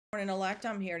Morning elect,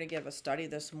 I'm here to give a study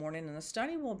this morning, and the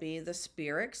study will be the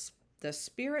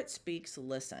Spirit speaks,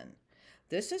 listen.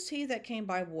 This is he that came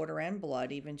by water and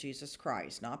blood, even Jesus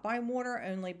Christ, not by water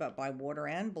only, but by water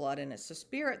and blood, and it's the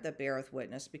Spirit that beareth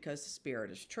witness, because the Spirit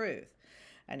is truth.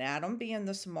 An atom being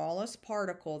the smallest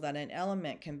particle that an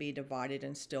element can be divided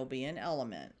and still be an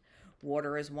element.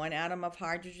 Water is one atom of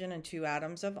hydrogen and two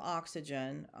atoms of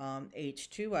oxygen,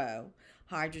 H2O.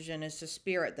 Hydrogen is the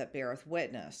spirit that beareth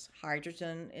witness.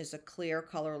 Hydrogen is a clear,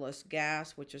 colorless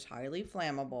gas which is highly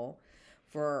flammable.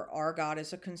 For our God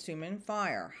is a consuming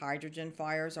fire. Hydrogen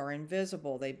fires are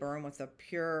invisible. They burn with a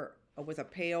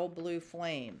pale blue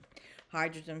flame.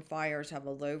 Hydrogen fires have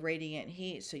a low radiant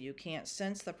heat, so you can't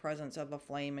sense the presence of a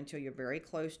flame until you're very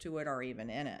close to it or even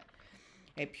in it.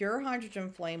 A pure hydrogen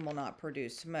flame will not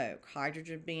produce smoke.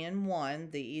 Hydrogen being one,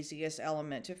 the easiest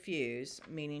element to fuse,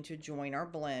 meaning to join or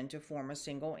blend to form a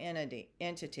single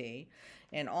entity,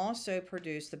 and also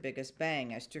produce the biggest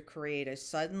bang, as to create a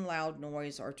sudden loud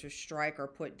noise or to strike or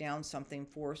put down something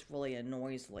forcefully and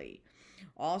noisily.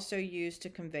 Also used to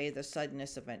convey the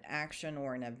suddenness of an action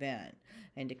or an event.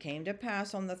 And it came to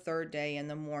pass on the third day in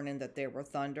the morning that there were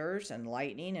thunders and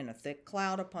lightning and a thick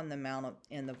cloud upon the mount,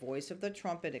 and the voice of the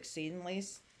trumpet exceedingly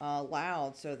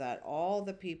loud, so that all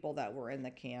the people that were in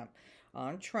the camp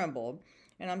trembled.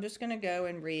 And I'm just going to go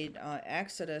and read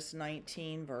Exodus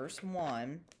 19, verse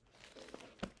 1.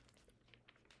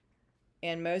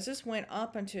 And Moses went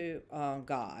up unto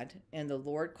God, and the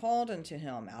Lord called unto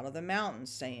him out of the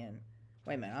mountains, saying,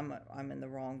 wait a minute, I'm in the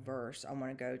wrong verse. I want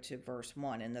to go to verse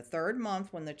 1. In the third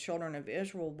month, when the children of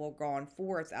Israel were gone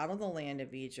forth out of the land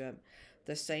of Egypt,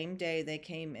 the same day they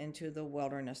came into the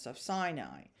wilderness of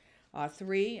Sinai.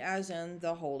 3, as in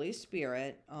the Holy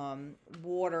Spirit.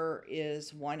 Water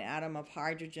is one atom of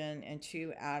hydrogen and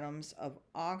two atoms of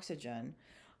oxygen.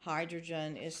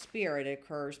 Hydrogen is spirit. It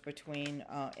occurs between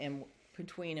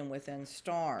and within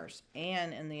stars,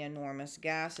 and in the enormous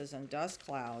gases and dust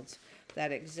clouds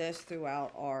that exist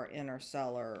throughout our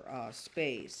interstellar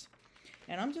space.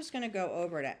 And I'm just going to go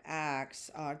over to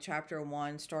Acts chapter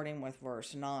 1, starting with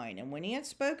verse 9. And when he had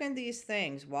spoken these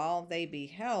things, while they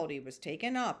beheld, he was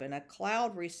taken up, and a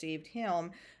cloud received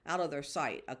him out of their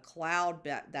sight. A cloud,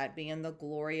 that being the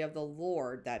glory of the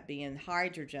Lord, that being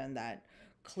hydrogen, that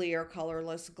clear,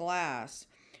 colorless glass,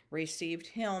 received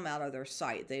him out of their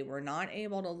sight. They were not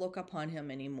able to look upon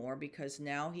him anymore, because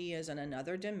now he is in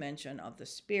another dimension of the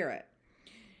Spirit.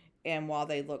 And while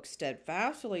they looked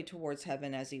steadfastly towards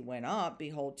heaven as he went up,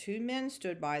 behold, two men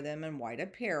stood by them in white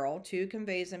apparel. Two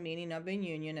conveys the meaning of a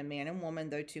union. A man and woman,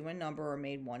 though two in number, are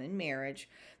made one in marriage.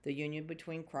 The union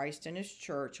between Christ and his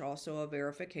church, also a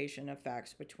verification of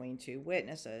facts between two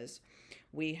witnesses.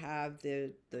 We have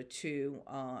the two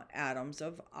atoms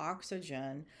of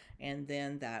oxygen, and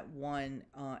then that one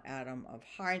atom of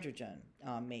hydrogen,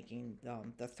 making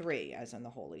the three, as in the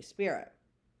Holy Spirit.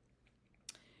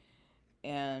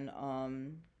 And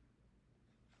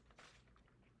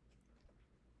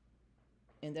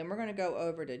then we're going to go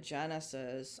over to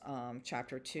Genesis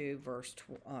chapter 2,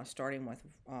 starting with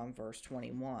verse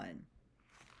 21.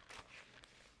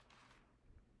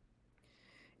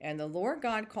 And the Lord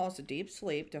God caused a deep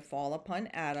sleep to fall upon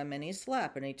Adam, and he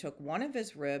slept. And he took one of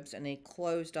his ribs, and he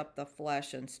closed up the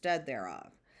flesh instead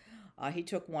thereof. He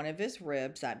took one of his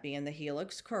ribs, that being the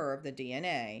helix curve, the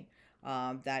DNA,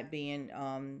 that being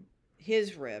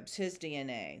his ribs, his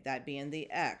DNA, that being the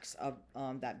X, of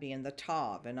that being the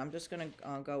Tav. And I'm just going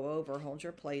to go over, hold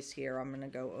your place here. I'm going to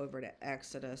go over to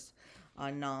Exodus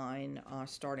 9,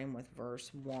 starting with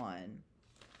verse 1.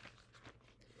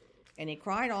 And he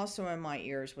cried also in my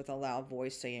ears with a loud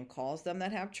voice, saying, cause them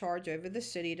that have charge over the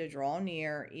city to draw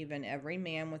near, even every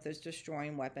man with his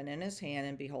destroying weapon in his hand.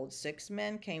 And behold, 6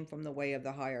 men came from the way of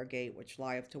the higher gate, which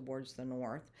lieth towards the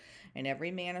north, and every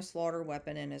man a slaughter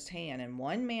weapon in his hand. And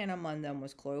one man among them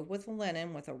was clothed with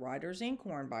linen, with a writer's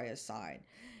inkhorn by his side.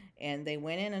 And they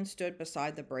went in and stood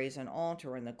beside the brazen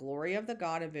altar, and the glory of the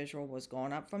God of Israel was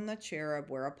gone up from the cherub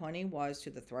whereupon he was to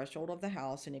the threshold of the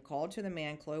house. And he called to the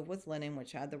man clothed with linen,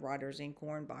 which had the writer's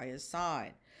inkhorn by his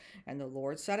side. And the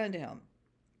Lord said unto him,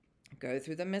 go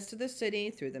through the midst of the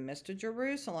city, through the midst of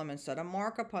Jerusalem, and set a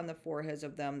mark upon the foreheads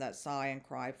of them that sigh and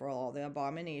cry for all the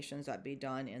abominations that be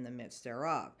done in the midst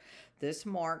thereof. This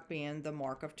mark being the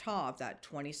mark of Tav, that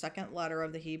 22nd letter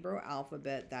of the Hebrew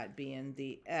alphabet, that being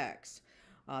the X.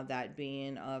 That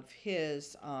being of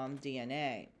his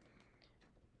DNA.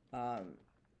 And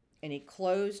he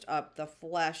closed up the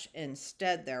flesh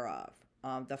instead thereof.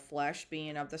 The flesh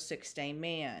being of the 6th-day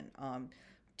man,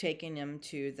 taking him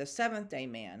to the 7th-day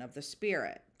man of the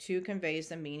Spirit. 2 conveys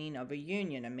the meaning of a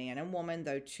union. A man and woman,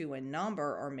 though 2 in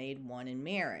number, are made one in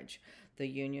marriage. the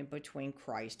union between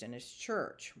Christ and his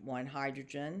church. One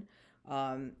hydrogen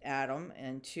atom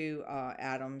and two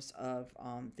atoms of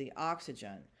the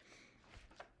oxygen.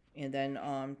 And then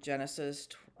Genesis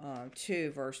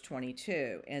 2, verse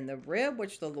 22. And the rib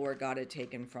which the Lord God had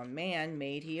taken from man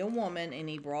made he a woman, and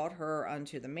he brought her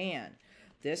unto the man.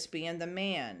 This being the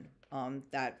man,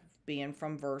 that being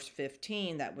from verse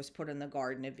 15, that was put in the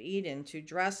Garden of Eden to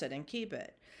dress it and keep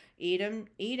it.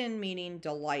 Eden meaning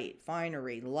delight,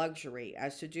 finery, luxury,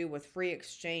 as to do with free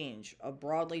exchange of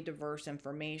broadly diverse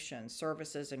information,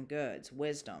 services, and goods,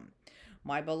 wisdom.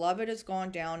 My beloved is gone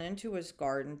down into his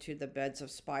garden to the beds of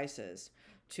spices,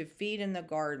 to feed in the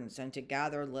gardens, and to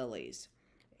gather lilies.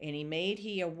 And he made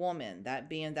he a woman, that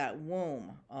being that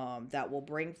womb, that will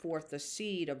bring forth the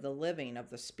seed of the living of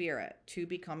the Spirit, two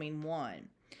becoming one.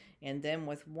 And then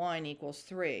with one equals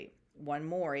three. One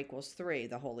more equals three,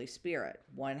 the Holy Spirit.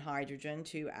 One hydrogen,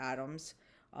 two atoms.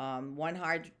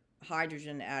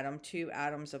 Hydrogen atom, two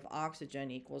atoms of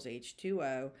oxygen equals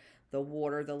H2O. The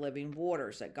water, the living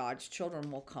waters that God's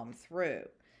children will come through.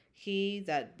 He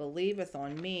that believeth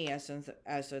on me, as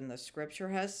in the scripture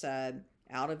has said,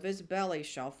 out of his belly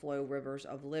shall flow rivers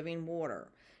of living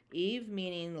water. Eve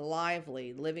meaning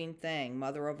lively, living thing,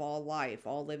 mother of all life,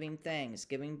 all living things,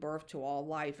 giving birth to all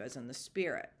life as in the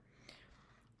Spirit.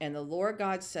 And the Lord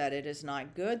God said, it is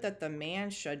not good that the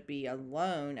man should be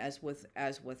alone as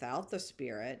without the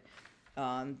Spirit.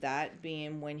 That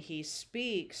being when he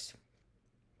speaks,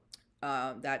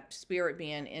 that Spirit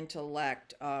being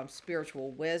intellect,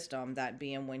 spiritual wisdom, that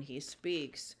being when he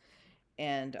speaks,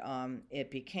 and it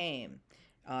became.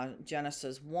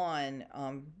 Genesis 1,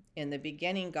 in the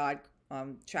beginning God,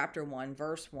 chapter 1,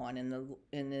 verse 1,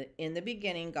 in the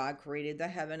beginning God created the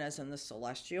heaven as in the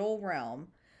celestial realm,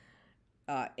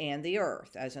 and the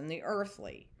earth, as in the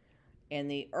earthly. And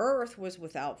the earth was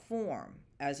without form,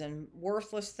 as in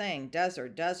worthless thing,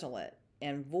 desert, desolate,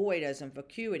 and void as in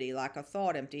vacuity, lack of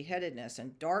thought, empty-headedness,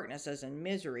 and darkness as in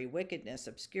misery, wickedness,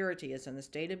 obscurity as in the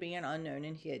state of being unknown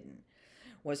and hidden,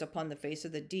 was upon the face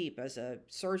of the deep as a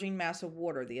surging mass of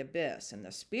water, the abyss. And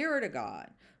the Spirit of God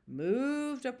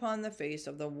moved upon the face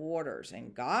of the waters.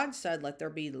 And God said, let there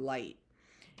be light.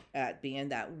 At being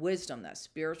that wisdom, that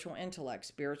spiritual intellect,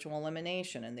 spiritual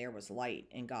elimination, and there was light.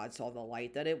 And God saw the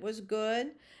light that it was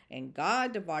good, and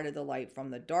God divided the light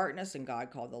from the darkness, and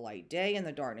God called the light day, and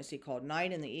the darkness he called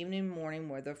night, and the evening and morning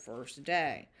were the first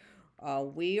day.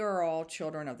 We are all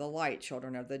children of the light,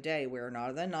 children of the day. We are not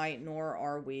of the night, nor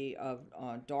are we of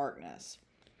darkness.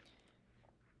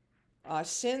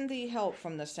 Send thee help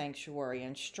from the sanctuary,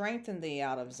 and strengthen thee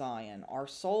out of Zion. Our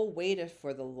soul waiteth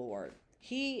for the Lord.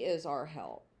 He is our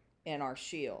help and our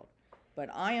shield. But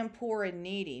I am poor and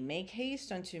needy. Make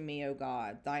haste unto me, O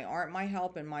God. Thou art my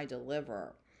help and my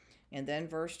deliverer. And then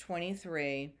verse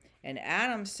 23, and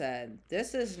Adam said,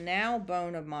 this is now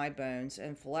bone of my bones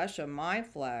and flesh of my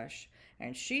flesh,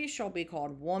 and she shall be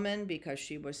called woman because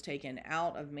she was taken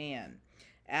out of man.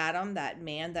 Adam, that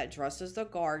man that dresses the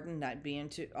garden, that being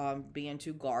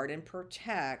to guard and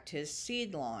protect his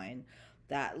seed line,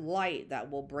 that light that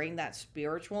will bring that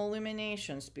spiritual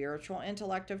illumination, spiritual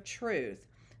intellect of truth,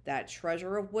 that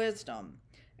treasure of wisdom.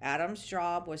 Adam's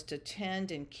job was to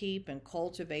tend and keep and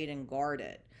cultivate and guard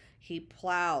it. He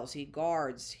plows, he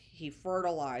guards, he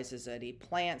fertilizes it, he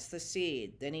plants the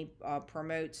seed. Then he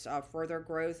promotes further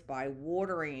growth by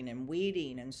watering and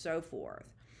weeding and so forth.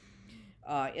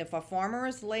 If a farmer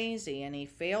is lazy and he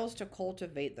fails to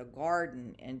cultivate the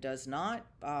garden and does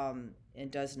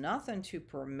nothing to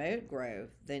promote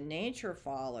growth, then nature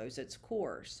follows its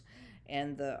course,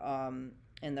 and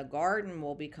the garden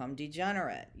will become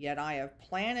degenerate. Yet I have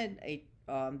planted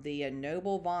thee a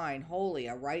noble vine, holy,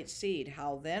 a right seed.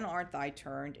 How then art thou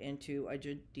turned into a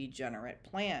degenerate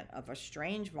plant of a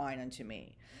strange vine unto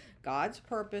me? God's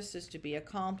purpose is to be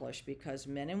accomplished because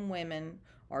men and women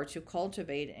are to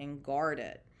cultivate and guard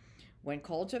it. When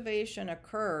cultivation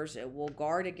occurs, it will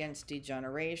guard against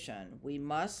degeneration. We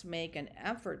must make an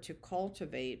effort to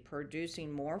cultivate,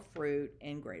 producing more fruit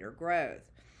and greater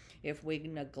growth. If we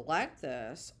neglect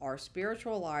this, our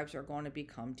spiritual lives are going to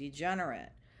become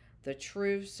degenerate. The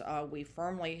truths we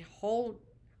firmly hold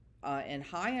in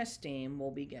high esteem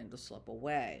will begin to slip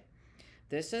away.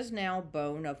 This is now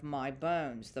bone of my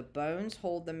bones. The bones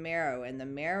hold the marrow, and the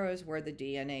marrow is where the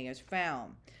DNA is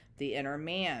found, the inner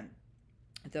man.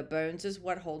 The bones is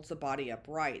what holds the body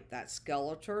upright, that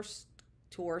skeletal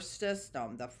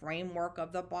system, the framework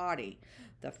of the body,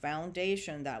 the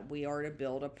foundation that we are to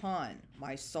build upon.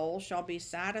 My soul shall be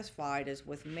satisfied as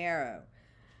with marrow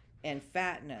and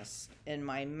fatness, and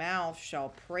my mouth shall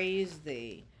praise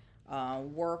thee,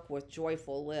 work with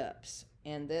joyful lips.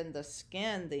 And then the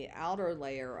skin, the outer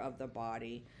layer of the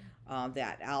body,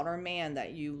 that outer man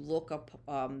that you look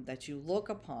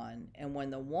upon. And when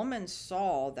the woman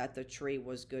saw that the tree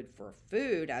was good for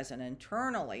food, as in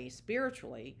internally,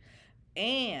 spiritually,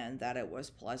 and that it was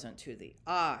pleasant to the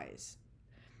eyes,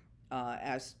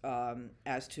 as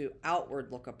to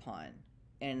outward look upon,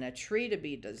 and a tree to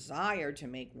be desired to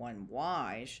make one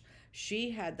wise,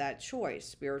 she had that choice: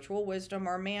 spiritual wisdom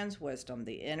or man's wisdom,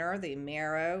 the inner, the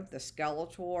marrow, the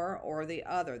skeletor, or the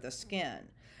other, the skin.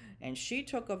 And she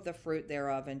took of the fruit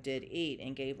thereof and did eat,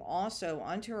 and gave also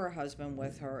unto her husband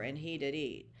with her, and he did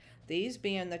eat. These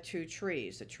being the two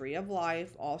trees, the tree of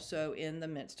life also in the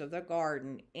midst of the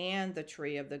garden, and the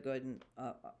tree of the good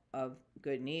of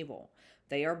good and evil.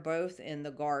 They are both in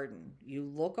the garden. You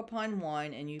look upon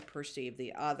one and you perceive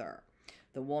the other.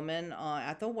 The woman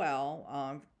at the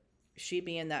well, she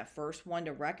being that first one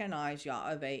to recognize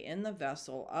Yahweh in the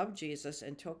vessel of Jesus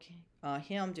and took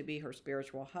him to be her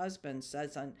spiritual husband,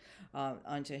 says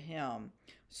unto him,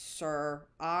 Sir,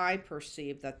 I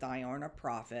perceive that thou art a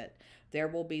prophet. There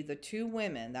will be the two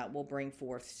women that will bring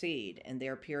forth seed. And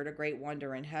there appeared a great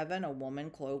wonder in heaven, a woman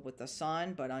clothed with the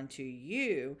sun. But unto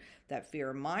you that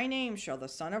fear my name shall the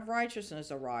Son of Righteousness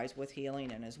arise with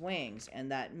healing in his wings. And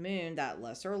that moon, that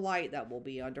lesser light that will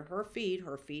be under her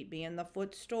feet being the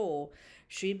footstool,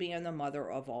 she being the mother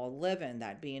of all living,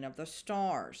 that being of the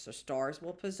stars. The stars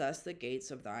will possess the gates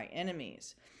of thy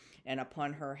enemies. And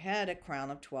upon her head a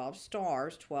crown of 12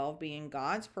 stars, 12 being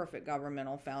God's perfect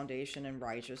governmental foundation in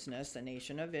righteousness, the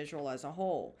nation of Israel as a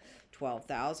whole.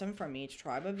 12,000 from each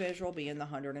tribe of Israel, being the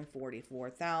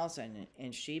 144,000.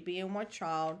 And she being what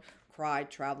child cried,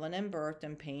 traveling in birth,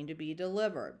 and pain to be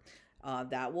delivered.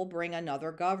 That will bring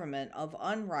another government of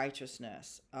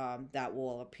unrighteousness that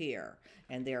will appear.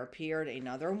 And there appeared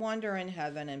another wonder in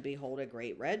heaven, and behold, a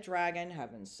great red dragon,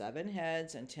 having 7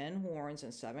 heads and 10 horns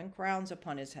and 7 crowns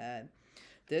upon his head.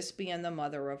 This being the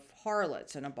mother of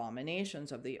harlots and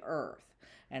abominations of the earth.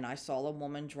 And I saw a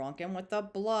woman drunken with the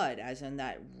blood, as in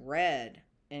that red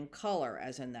in color,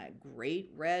 as in that great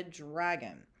red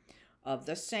dragon of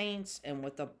the saints, and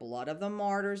with the blood of the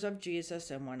martyrs of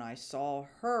Jesus. And when I saw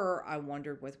her, I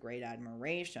wondered with great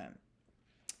admiration.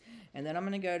 And then I'm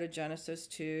going to go to Genesis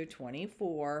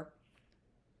 2:24.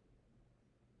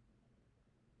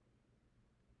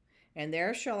 And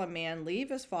there shall a man leave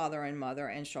his father and mother,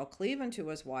 and shall cleave unto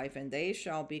his wife, and they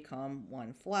shall become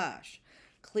one flesh.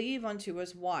 Cleave unto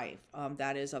his wife,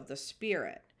 that is of the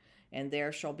spirit, and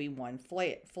there shall be one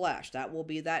flesh. That will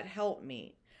be that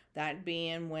helpmeet. That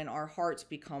being when our hearts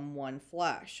become one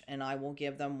flesh. And I will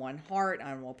give them one heart,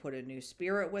 I will put a new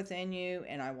spirit within you,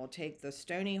 and I will take the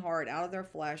stony heart out of their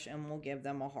flesh, and will give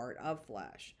them a heart of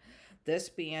flesh. This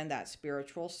being that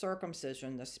spiritual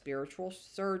circumcision, the spiritual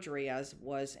surgery, as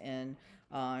was in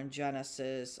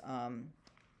Genesis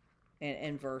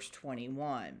in verse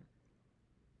 21.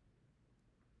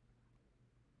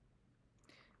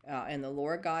 And the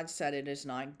Lord God said, It is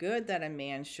not good that a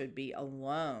man should be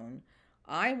alone.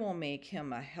 I will make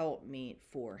him a helpmeet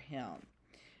for him.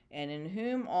 And in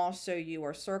whom also you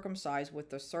are circumcised with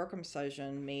the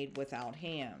circumcision made without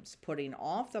hands, putting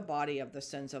off the body of the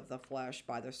sins of the flesh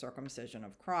by the circumcision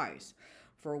of Christ.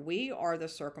 For we are the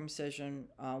circumcision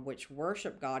which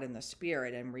worship God in the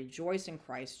Spirit, and rejoice in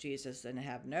Christ Jesus, and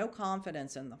have no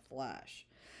confidence in the flesh.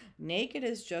 Naked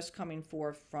is just coming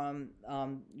forth from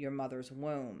your mother's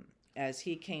womb. As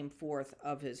he came forth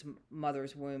of his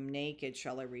mother's womb, naked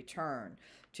shall he return,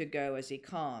 to go as he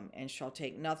come, and shall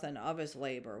take nothing of his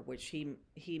labor, which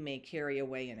he may carry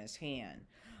away in his hand.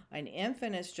 An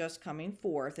infant is just coming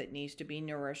forth. It needs to be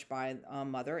nourished by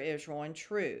Mother Israel in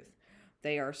truth.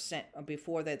 They are sent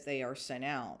before that they are sent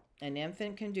out. An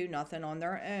infant can do nothing on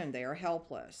their own. They are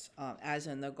helpless, as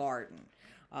in the garden.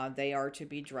 They are to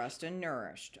be dressed and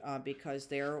nourished, because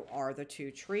there are the two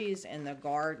trees in the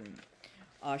garden.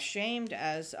 Shamed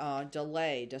as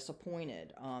delay,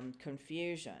 disappointed,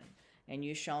 confusion. And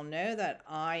you shall know that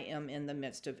I am in the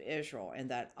midst of Israel,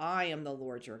 and that I am the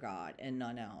Lord your God, and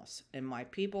none else. And my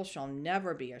people shall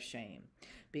never be ashamed,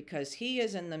 because he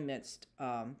is in the midst,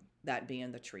 that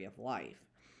being the tree of life.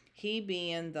 He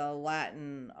being the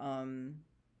Latin,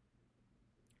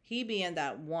 he being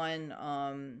that one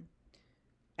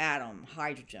atom,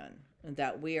 hydrogen,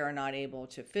 that we are not able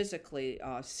to physically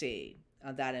see.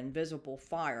 That invisible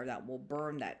fire that will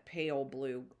burn that pale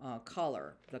blue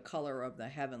color, the color of the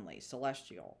heavenly,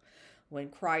 celestial.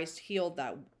 When Christ healed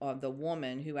that the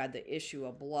woman who had the issue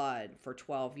of blood for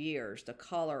 12 years, the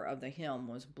color of the hem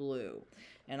was blue.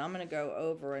 And I'm going to go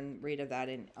over and read of that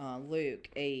in Luke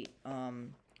 8,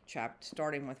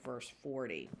 starting with verse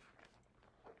 40.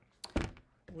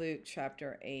 Luke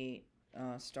chapter 8,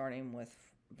 starting with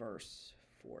verse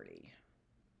 40.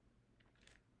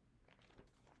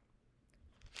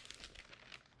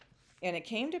 And it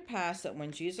came to pass that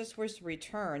when Jesus was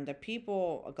returned, the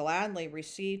people gladly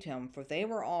received him, for they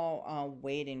were all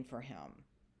waiting for him.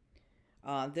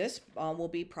 This will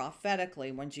be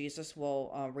prophetically when Jesus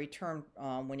will return,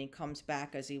 when he comes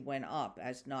back as he went up,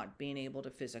 as not being able to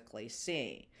physically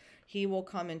see. He will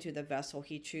come into the vessel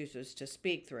he chooses to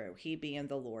speak through, he being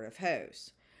the Lord of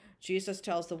hosts. Jesus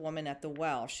tells the woman at the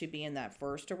well, she being that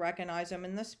first to recognize him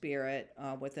in the spirit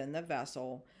within the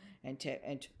vessel, and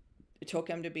took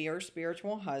him to be her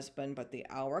spiritual husband. But the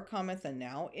hour cometh, and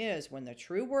now is, when the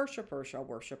true worshiper shall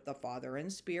worship the Father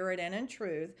in spirit and in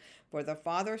truth, for the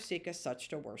Father seeketh such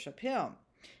to worship him.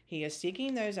 He is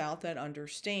seeking those out that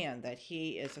understand that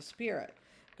he is a spirit.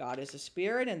 God is a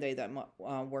spirit, and they that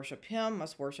worship him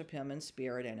must worship him in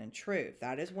spirit and in truth.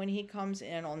 That is when he comes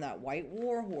in on that white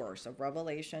war horse of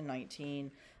Revelation 19,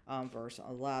 verse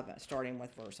 11, starting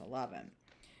with verse 11.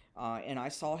 And I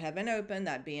saw heaven open,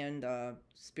 that being the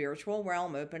spiritual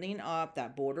realm opening up,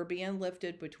 that border being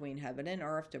lifted between heaven and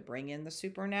earth to bring in the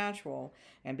supernatural.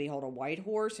 And behold, a white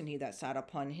horse, and he that sat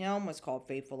upon him was called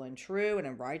Faithful and True, and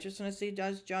in righteousness he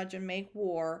does judge and make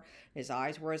war. His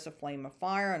eyes were as a flame of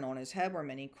fire, and on his head were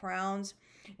many crowns.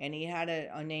 And he had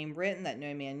a name written that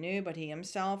no man knew but he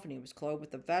himself, and he was clothed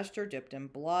with a vesture dipped in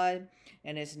blood,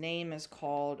 and his name is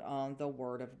called the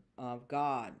Word of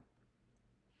God.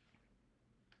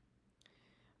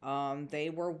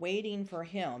 They were waiting for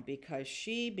him, because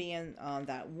she, being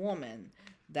that woman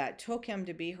that took him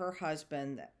to be her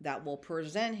husband, that will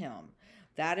present him,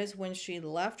 that is when she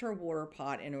left her water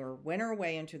pot and went her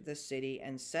way into the city,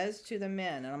 and says to the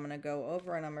men, and I'm going to go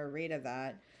over and I'm going to read of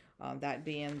that, that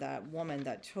being that woman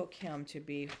that took him to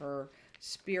be her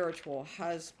spiritual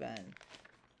husband.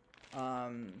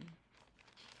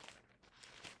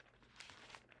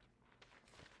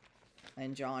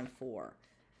 In John 4.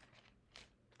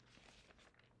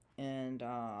 And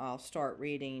I'll start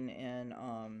reading in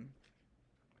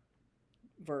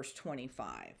verse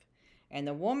 25. And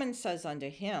the woman says unto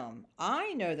him,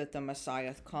 I know that the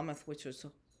Messiah cometh, which is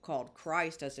called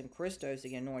Christ, as in Christos,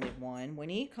 the anointed one. When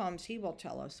he comes, he will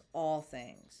tell us all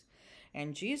things.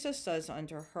 And Jesus says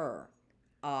unto her,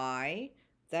 I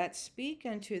that speak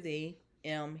unto thee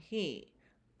am he.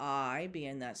 I,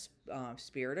 being that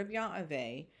spirit of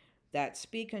Yahweh, that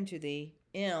speak unto thee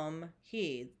am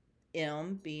he.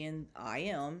 M being I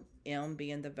am, M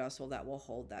being the vessel that will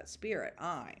hold that spirit,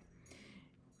 I.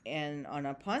 And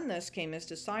upon this came his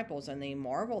disciples, and they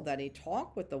marveled that he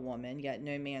talked with the woman, yet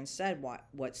no man said,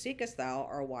 What seekest thou,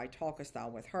 or why talkest thou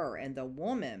with her? And the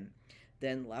woman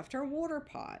then left her water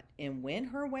pot, and went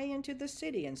her way into the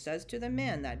city, and says to the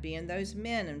men, that being those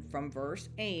men, and from verse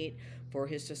 8, for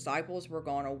his disciples were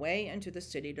gone away into the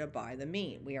city to buy the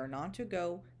meat. We are not to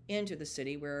go into the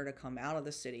city, we are to come out of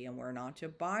the city, and we're not to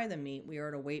buy the meat, we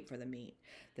are to wait for the meat.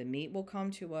 The meat will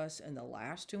come to us in the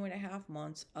last 2.5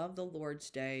 months of the Lord's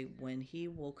day, when he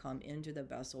will come into the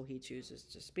vessel he chooses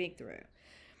to speak through.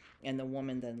 And the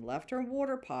woman then left her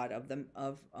water pot of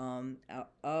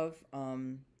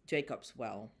Jacob's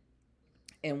well,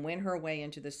 and went her way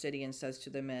into the city, and says to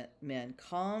the men,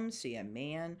 Come, see a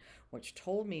man which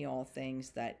told me all things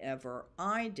that ever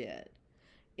I did.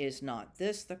 Is not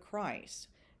this the Christ?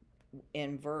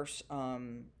 In verse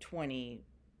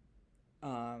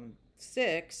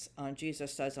 26,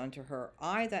 Jesus says unto her,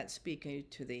 I that speak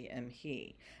to thee am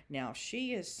he. Now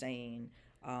she is saying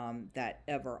that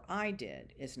ever I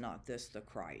did, is not this the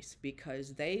Christ?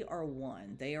 Because they are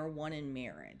one. They are one in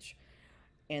marriage,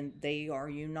 and they are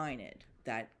united.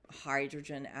 That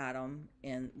hydrogen atom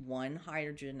and one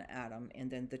hydrogen atom, and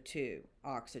then the two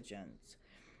oxygens.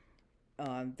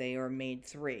 They are made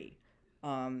three.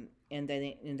 And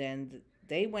then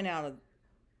they went out of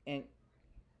and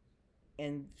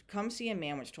come see a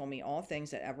man which told me all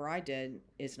things that ever I did.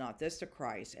 Is not this the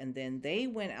Christ? And then they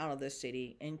went out of the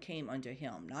city and came unto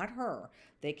him. Not her.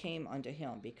 They came unto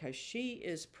him, because she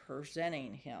is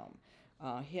presenting him,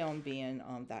 him being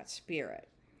that spirit.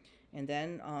 And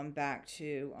then back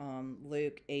to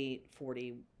Luke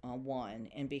 8:41.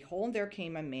 And behold, there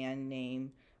came a man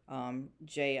named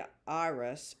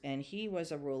Jairus, and he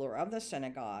was a ruler of the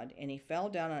synagogue, and he fell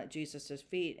down at Jesus'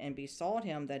 feet and besought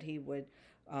him that he would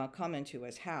come into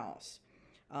his house.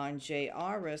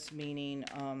 Jairus meaning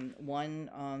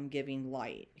one giving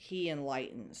light. He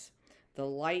enlightens. The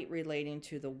light relating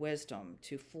to the wisdom,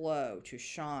 to flow, to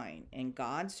shine. And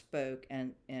God spoke,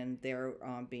 and there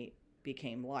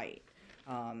became light.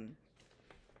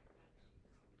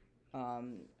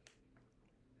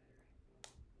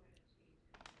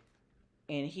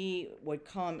 and he would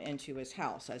come into his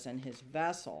house, as in his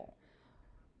vessel,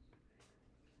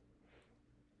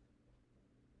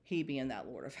 he being that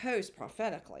Lord of hosts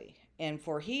prophetically. And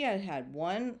for he had had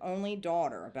one only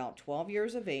daughter, about 12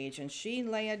 years of age, and she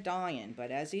lay a dying.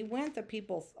 But as he went, the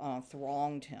people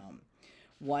thronged him.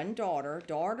 One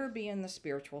daughter being the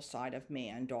spiritual side of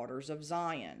man, daughters of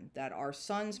Zion, that our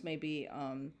sons may be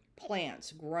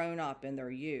plants grown up in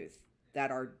their youth, that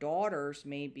our daughters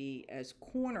may be as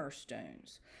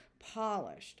cornerstones,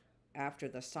 polished after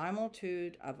the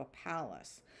similitude of a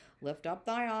palace. Lift up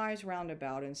thy eyes round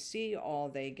about, and see all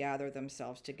they gather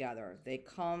themselves together. They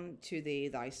come to thee,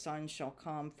 thy son shall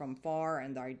come from far,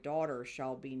 and thy daughter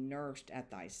shall be nursed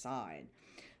at thy side.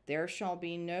 There shall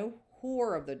be no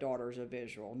whore of the daughters of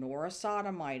Israel, nor a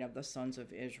sodomite of the sons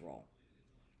of Israel.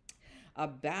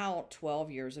 About 12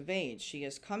 years of age, she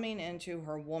is coming into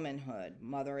her womanhood,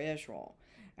 mother Israel.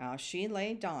 She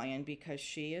lay dying because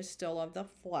she is still of the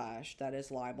flesh that is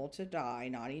liable to die,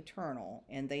 not eternal,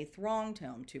 and they thronged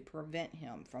him to prevent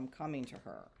him from coming to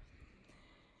her.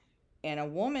 And a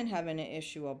woman having an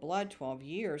issue of blood 12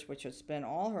 years, which had spent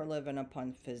all her living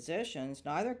upon physicians,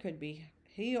 neither could be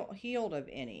healed of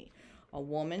any. A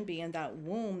woman being that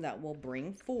womb that will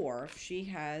bring forth, she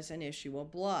has an issue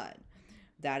of blood.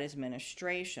 That is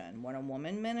menstruation. When a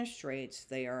woman menstruates,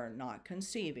 they are not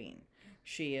conceiving.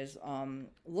 She is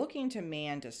looking to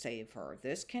man to save her.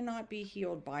 This cannot be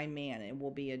healed by man. It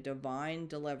will be a divine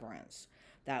deliverance.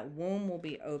 That womb will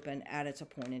be open at its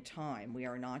appointed time. We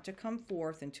are not to come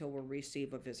forth until we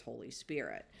receive of his Holy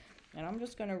Spirit. And I'm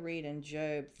just going to read in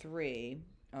Job 3,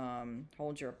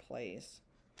 hold your place,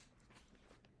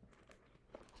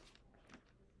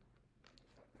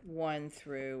 1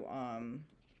 through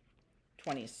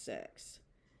 26.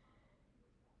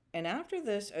 And after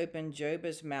this opened Job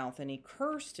his mouth, and he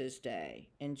cursed his day.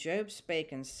 And Job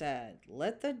spake and said,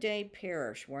 Let the day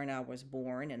perish wherein I was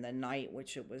born, and the night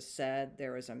which it was said,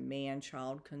 There is a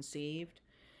man-child conceived.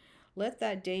 Let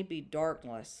that day be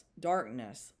darkness.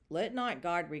 Let not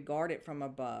God regard it from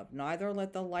above, neither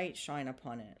let the light shine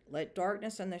upon it. Let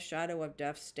darkness and the shadow of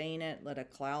death stain it. Let a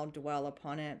cloud dwell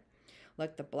upon it.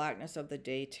 Let the blackness of the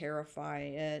day terrify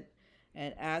it.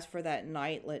 And as for that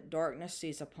night, let darkness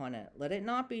seize upon it. Let it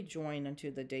not be joined unto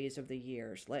the days of the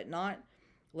years. Let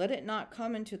it not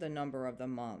come into the number of the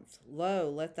months.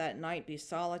 Lo, let that night be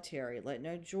solitary. Let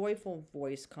no joyful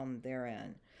voice come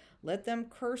therein. Let them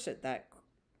curse it that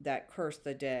curse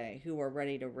the day, who are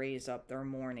ready to raise up their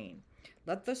mourning.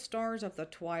 Let the stars of the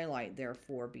twilight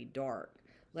therefore be dark.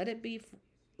 Let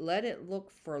it look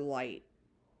for light,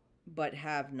 but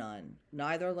have none.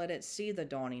 Neither let it see the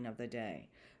dawning of the day.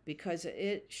 Because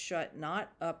it shut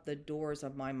not up the doors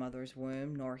of my mother's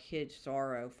womb, nor hid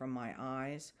sorrow from my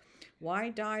eyes. Why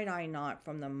died I not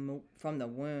from the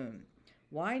womb?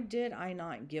 Why did I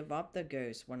not give up the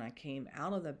ghost when I came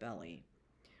out of the belly?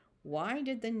 Why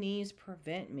did the knees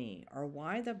prevent me, or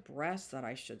why the breasts that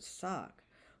I should suck?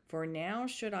 For now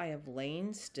should I have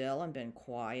lain still and been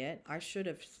quiet, I should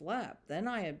have slept, then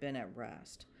I had been at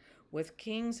rest. With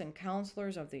kings and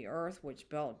counselors of the earth, which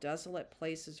built desolate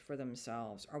places for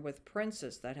themselves, or with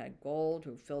princes that had gold,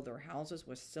 who filled their houses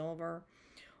with silver,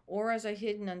 or as a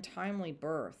hidden untimely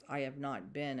birth, I have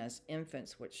not been as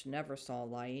infants which never saw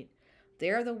light.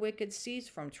 There the wicked cease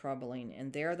from troubling,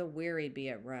 and there the weary be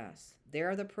at rest.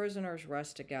 There the prisoners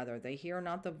rest together, they hear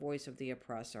not the voice of the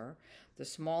oppressor. The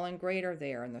small and great are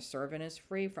there, and the servant is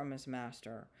free from his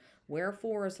master.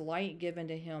 Wherefore is light given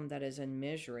to him that is in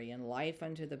misery, and life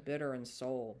unto the bitter in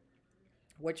soul,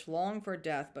 which long for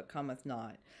death but cometh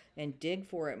not, and dig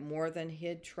for it more than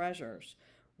hid treasures,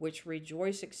 which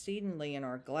rejoice exceedingly and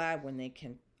are glad when they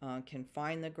can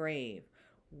find the grave.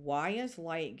 Why is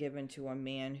light given to a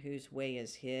man whose way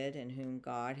is hid, and whom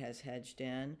God has hedged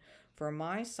in? For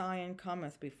my sighing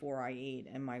cometh before I eat,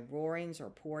 and my roarings are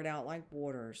poured out like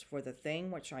waters. For the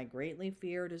thing which I greatly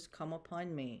feared is come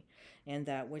upon me, and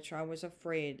that which I was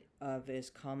afraid of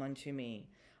is come unto me.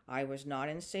 I was not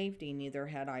in safety, neither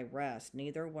had I rest,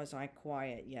 neither was I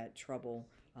quiet, yet trouble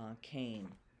came.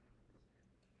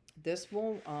 This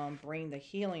will bring the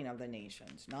healing of the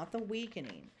nations, not the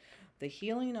weakening. The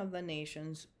healing of the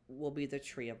nations will be the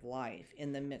tree of life,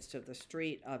 in the midst of the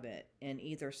street of it, in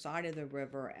either side of the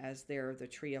river, as there the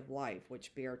tree of life,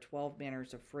 which bare 12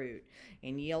 manners of fruit,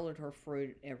 and yielded her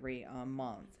fruit every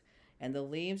month. And the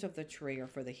leaves of the tree are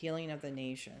for the healing of the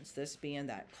nations, this being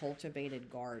that cultivated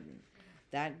garden,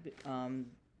 that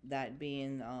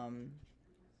being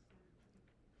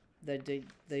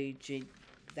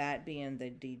the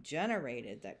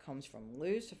degenerated that comes from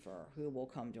Lucifer, who will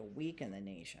come to weaken the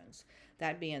nations.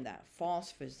 That being that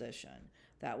false physician,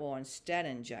 that will instead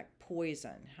inject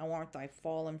poison? How art thou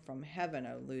fallen from heaven,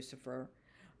 O Lucifer,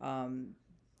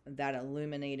 that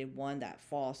illuminated one, that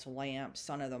false lamp,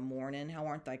 son of the morning? How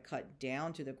art thou cut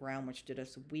down to the ground, which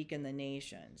didst weaken the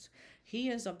nations? He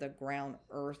is of the ground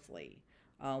earthly,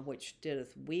 which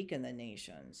didst weaken the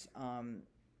nations.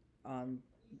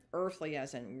 Earthly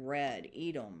as in red,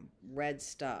 Edom, red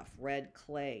stuff, red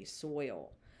clay,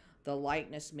 soil. The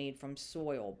likeness made from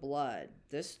soil, blood.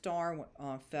 This star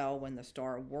fell when the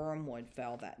star wormwood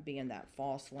fell, that being that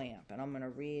false lamp. And I'm going to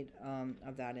read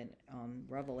of that in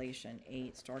Revelation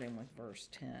 8, starting with verse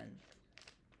 10.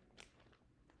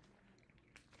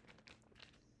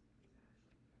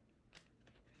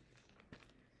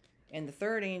 And the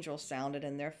third angel sounded,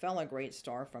 and there fell a great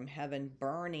star from heaven,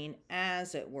 burning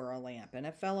as it were a lamp. And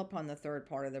it fell upon the third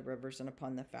part of the rivers and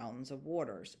upon the fountains of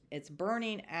waters. It's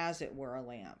burning as it were a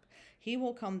lamp. He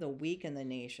will come to weaken the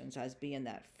nations as being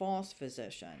that false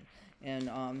physician.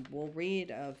 And we'll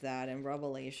read of that in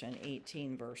Revelation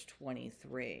 18, verse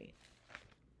 23.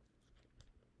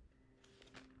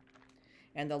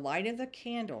 And the light of the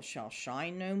candle shall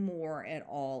shine no more at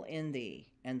all in thee,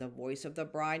 and the voice of the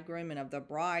bridegroom and of the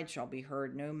bride shall be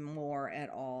heard no more at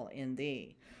all in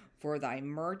thee. For thy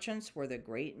merchants were the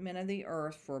great men of the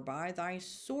earth, for by thy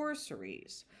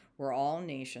sorceries were all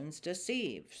nations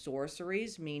deceived.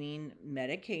 Sorceries meaning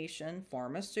medication,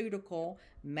 pharmaceutical,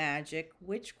 magic,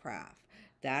 witchcraft.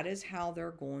 That is how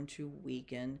they're going to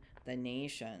weaken the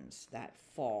nations, that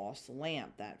false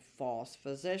lamp, that false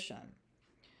physician.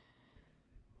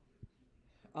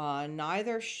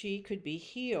 Neither she could be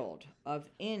healed of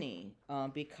any,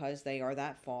 because they are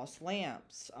that false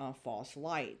lamps, false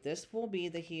light. This will be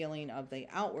the healing of the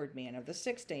outward man, of the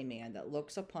 6-day man that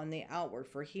looks upon the outward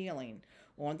for healing.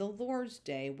 On the Lord's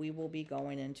day, we will be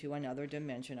going into another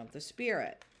dimension of the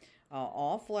spirit.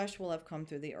 All flesh will have come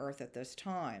through the earth at this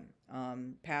time,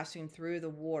 passing through the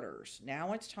waters.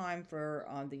 Now it's time for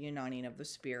the uniting of the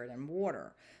spirit and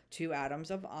water. 2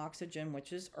 atoms of oxygen,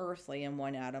 which is earthly, and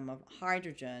 1 atom of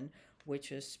hydrogen,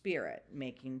 which is spirit,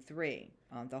 making 3,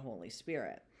 the Holy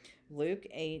Spirit. Luke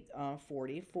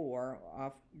 8:44,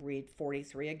 I'll read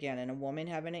 43 again. And a woman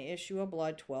having an issue of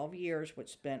blood 12 years,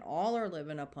 which spent all her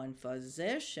living upon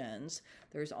physicians,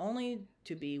 there's only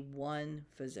to be one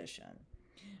physician,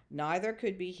 neither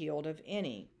could be healed of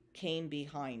any, came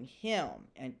behind him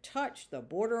and touched the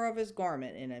border of his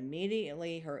garment, and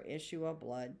immediately her issue of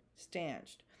blood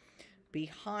stanched.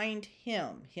 Behind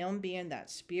him, him being that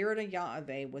spirit of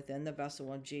Yahweh within the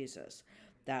vessel of Jesus,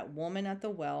 that woman at the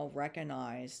well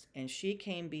recognized, and she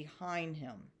came behind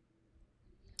him,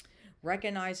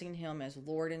 recognizing him as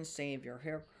Lord and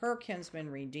Savior, her kinsman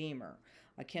redeemer.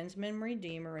 A kinsman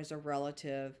redeemer is a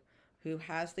relative who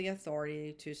has the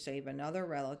authority to save another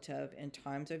relative in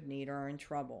times of need or in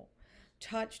trouble.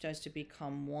 Touched as to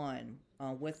become one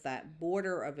with that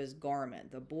border of his garment.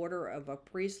 The border of a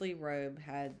priestly robe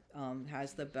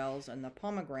has the bells and the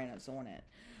pomegranates on it.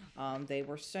 They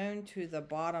were sewn to the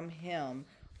bottom hem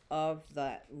of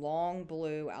that long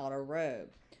blue outer robe.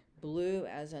 Blue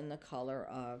as in the color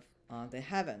of the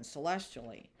heavens,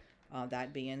 celestially.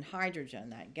 That being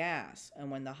hydrogen, that gas. And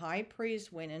when the high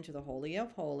priest went into the Holy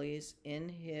of Holies in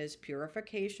his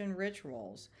purification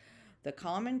rituals, the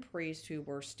common priests who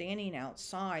were standing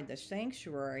outside the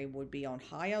sanctuary would be on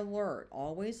high alert,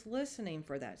 always listening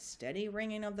for that steady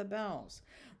ringing of the bells.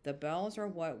 The bells are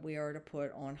what we are to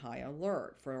put on high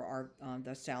alert for our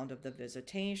the sound of the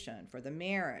visitation, for the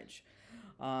marriage.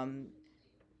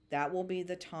 That will be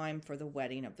the time for the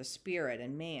wedding of the spirit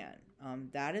and man.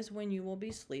 That is when you will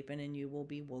be sleeping and you will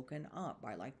be woken up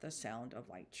by like the sound of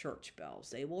like church bells.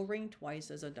 They will ring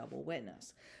twice as a double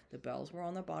witness. The bells were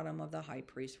on the bottom of the high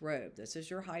priest's robe. This is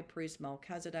your high priest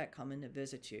Melchizedek coming to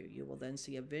visit you. You will then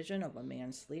see a vision of a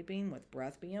man sleeping with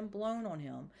breath being blown on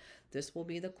him. This will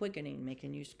be the quickening,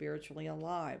 making you spiritually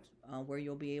alive, where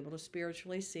you'll be able to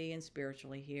spiritually see and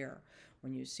spiritually hear.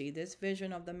 When you see this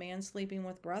vision of the man sleeping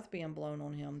with breath being blown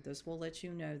on him, this will let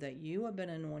you know that you have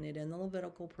been anointed in the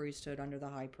Levitical priesthood under the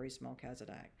high priest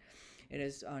Melchizedek. It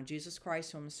is Jesus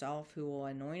Christ himself who will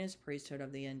anoint his priesthood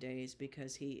of the end days,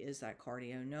 because he is that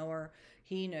cardio knower.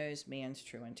 He knows man's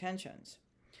true intentions.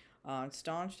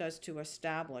 Staunched as to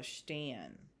establish,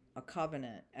 stand, a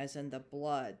covenant, as in the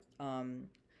blood,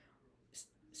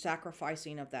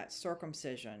 sacrificing of that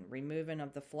circumcision, removing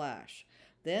of the flesh.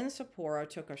 Then Zipporah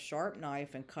took a sharp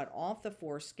knife and cut off the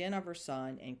foreskin of her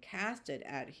son and cast it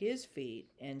at his feet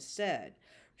and said,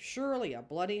 Surely a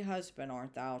bloody husband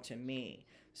art thou to me.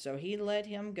 So he let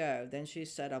him go. Then she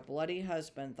said, A bloody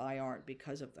husband thou art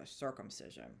because of the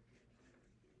circumcision.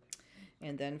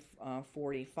 And then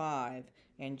 45,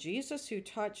 and Jesus who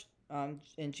touched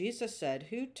and Jesus said,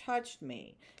 "Who touched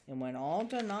me?" And when all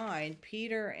denied,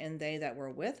 Peter and they that were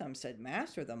with him said,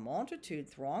 "Master, the multitude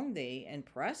throng thee and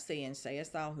press thee, and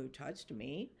sayest thou, Who touched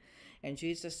me?" And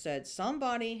Jesus said,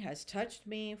 "Somebody has touched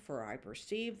me, for I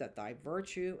perceive that thy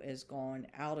virtue is gone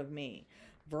out of me."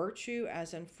 Virtue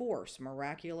as in force,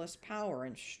 miraculous power,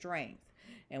 and strength.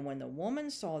 And when the woman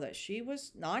saw that she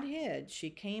was not hid, she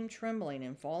came trembling,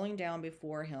 and falling down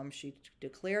before him, she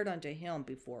declared unto him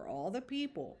before all the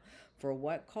people for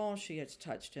what cause she had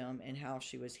touched him, and how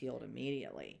she was healed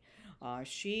immediately.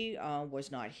 She was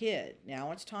not hid.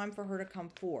 Now it's time for her to come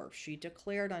forth. She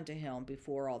declared unto him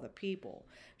before all the people.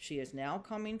 She is now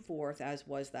coming forth, as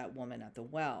was that woman at the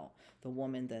well. The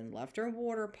woman then left her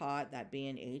water pot, that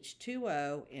being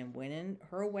H2O, and went in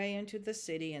her way into the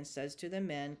city, and says to the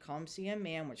men, Come see a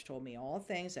man which told me all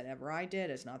things that ever I did.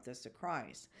 Is not this the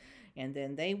Christ? And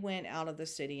then they went out of the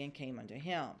city and came unto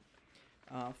him.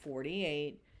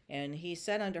 48. And he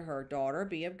said unto her, Daughter,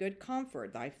 be of good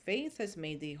comfort. Thy faith has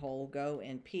made thee whole. Go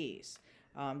in peace.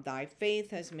 Thy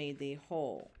faith has made thee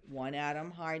whole. 1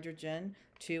 atom hydrogen,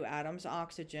 2 atoms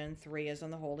oxygen, 3 is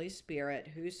in the Holy Spirit.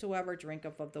 Whosoever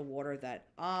drinketh of the water that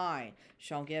I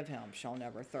shall give him shall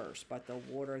never thirst, but the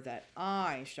water that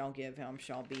I shall give him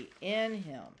shall be in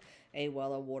him a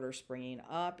well of water springing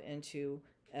up into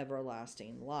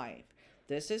everlasting life.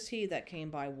 This is he that came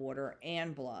by water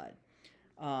and blood.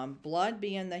 Blood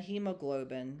being the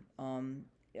hemoglobin,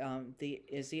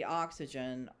 is the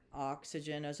oxygen.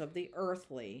 Oxygen is of the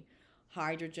earthly.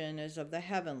 Hydrogen is of the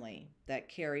heavenly, that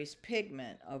carries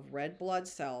pigment of red blood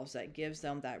cells that gives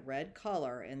them that red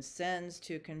color and sends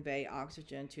to convey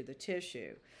oxygen to the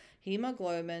tissue.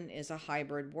 Hemoglobin is a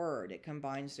hybrid word. It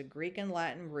combines the Greek and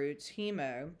Latin roots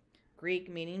hemo, Greek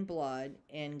meaning blood,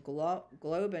 and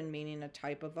globin meaning a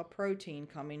type of a protein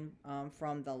coming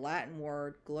from the Latin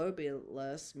word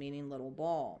globulus meaning little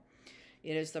ball.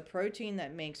 It is the protein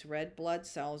that makes red blood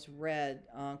cells red,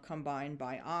 combined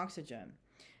by oxygen.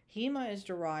 Hema is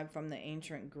derived from the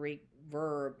ancient Greek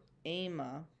verb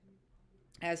ema,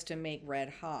 as to make red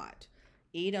hot.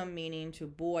 Edom meaning to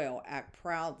boil, act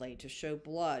proudly, to show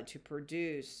blood, to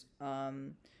produce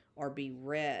or be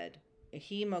red.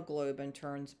 Hemoglobin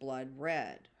turns blood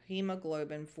red.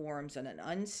 Hemoglobin forms an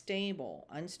unstable.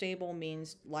 Unstable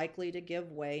means likely to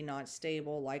give way, not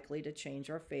stable, likely to change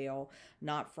or fail,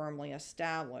 not firmly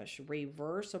established.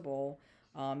 Reversible,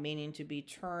 meaning to be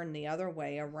turned the other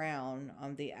way around.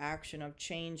 The action of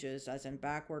changes, as in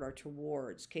backward or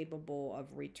towards, capable of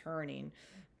returning,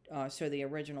 so the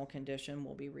original condition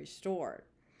will be restored.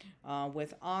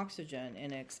 With oxygen,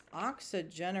 in its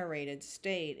oxygenated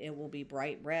state, it will be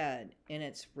bright red. In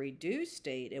its reduced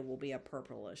state, it will be a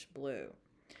purplish blue.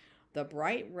 The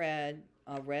bright red,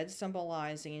 red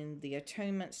symbolizing the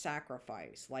atonement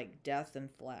sacrifice, like death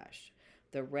and flesh.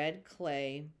 The red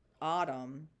clay,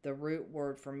 autumn, the root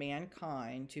word for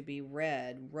mankind, to be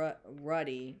red,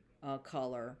 ruddy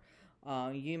color,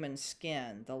 human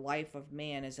skin. The life of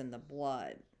man is in the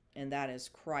blood, and that is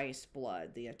Christ's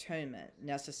blood, the atonement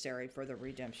necessary for the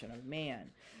redemption of man.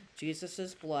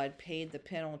 Jesus' blood paid the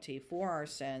penalty for our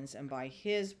sins, and by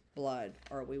his blood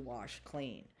are we washed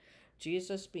clean.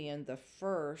 Jesus being the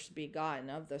first begotten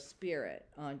of the Spirit,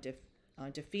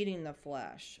 defeating the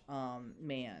flesh,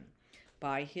 man,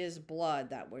 by his blood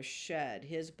that was shed,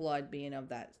 his blood being of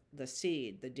that the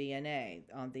seed, the DNA,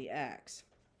 the X.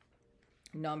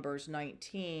 Numbers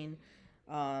 19,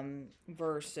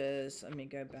 verses, let me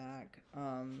go back,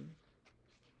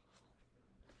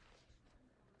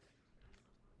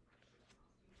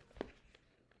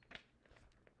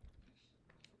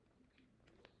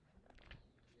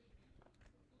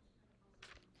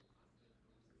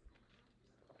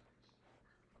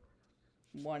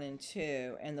 1 and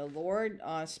 2. And the Lord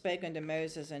spake unto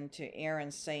Moses and to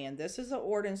Aaron, saying, This is the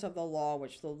ordinance of the law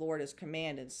which the Lord has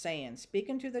commanded, saying, Speak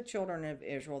unto the children of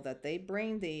Israel, that they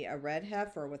bring thee a red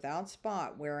heifer without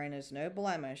spot, wherein is no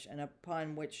blemish, and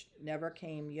upon which never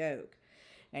came yoke.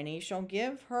 And he shall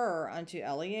give her unto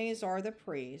Eleazar the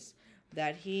priest,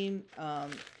 that he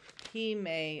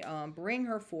may bring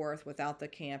her forth without the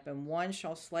camp, and one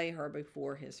shall slay her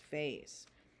before his face.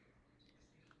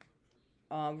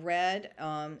 Red,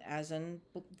 as in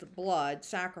the blood,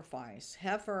 sacrifice.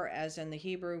 Heifer, as in the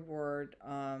Hebrew word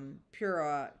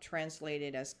pura,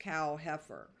 translated as cow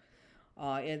heifer.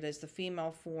 It is the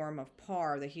female form of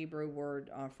par, the Hebrew word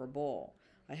for bull.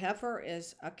 A heifer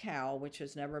is a cow which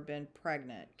has never been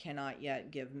pregnant, cannot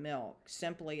yet give milk,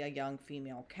 simply a young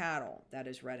female cattle that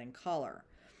is red in color.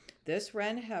 This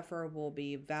red heifer will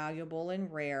be valuable and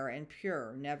rare and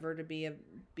pure, never to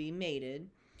be mated,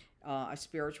 a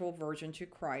spiritual virgin to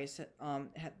Christ,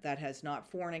 that has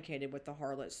not fornicated with the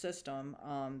harlot system,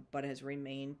 but has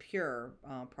remained pure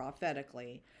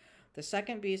prophetically. The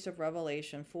second beast of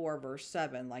Revelation 4, verse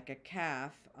 7, like a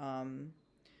calf,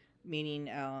 meaning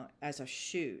as a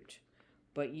shoot.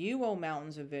 But you, O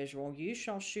mountains of Israel, you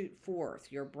shall shoot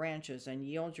forth your branches and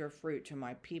yield your fruit to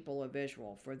my people of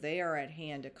Israel, for they are at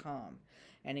hand to come.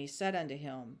 And he said unto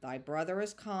him, Thy brother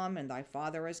is come, and thy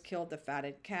father has killed the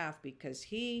fatted calf, because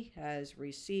he has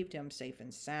received him safe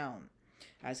and sound,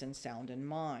 as in sound and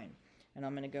mind. And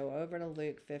I'm going to go over to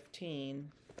Luke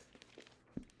 15,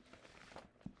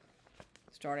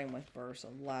 starting with verse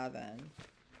 11.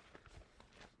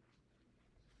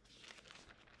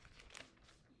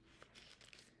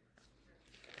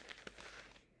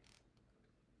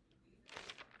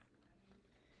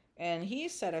 And he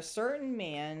said, a certain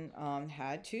man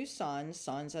had two sons,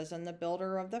 as in the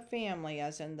builder of the family,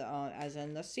 as in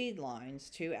the seed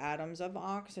lines, two atoms of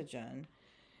oxygen.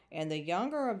 And the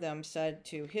younger of them said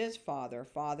to his father,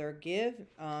 Father, give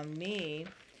me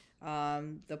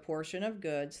the portion of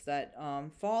goods that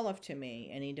falleth to me.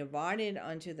 And he divided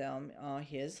unto them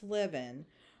his living.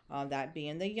 That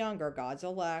being the younger, God's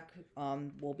elect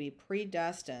will be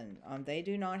predestined. They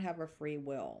do not have a free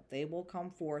will. They will come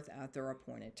forth at their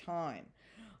appointed time.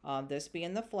 This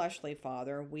being the fleshly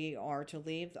father, we are to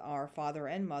leave our father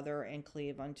and mother and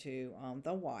cleave unto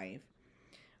the wife.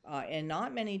 And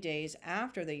not many days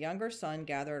after, the younger son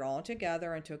gathered all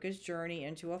together and took his journey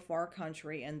into a far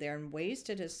country, and then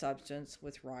wasted his substance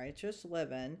with riotous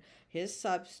living. His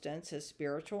substance, his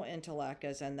spiritual intellect,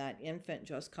 as in that infant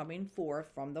just coming forth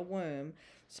from the womb,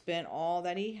 spent all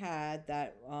that he had.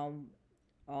 That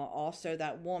also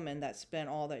that woman that spent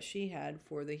all that she had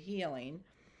for the healing.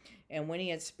 And when he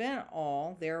had spent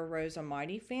all, there arose a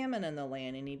mighty famine in the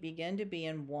land, and he began to be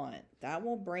in want. That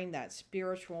will bring that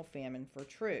spiritual famine for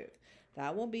truth.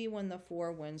 That will be when the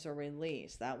four winds are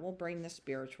released. That will bring the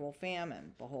spiritual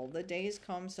famine. Behold, the days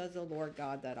come, says the Lord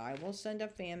God, that I will send a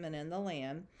famine in the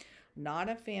land, not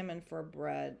a famine for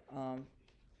bread,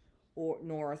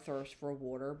 nor a thirst for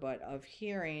water, but of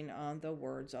hearing the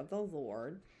words of the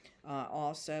Lord.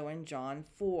 Also in John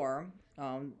 4,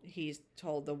 he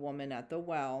told the woman at the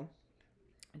well,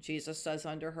 Jesus says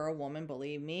unto her, Woman,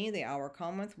 believe me, the hour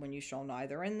cometh when you shall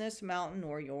neither in this mountain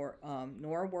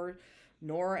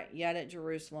nor yet at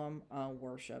Jerusalem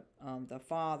worship the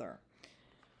Father.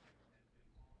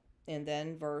 And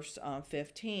then verse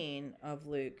 15 of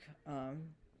Luke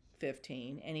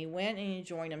 15. And he went and he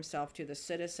joined himself to the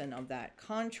citizen of that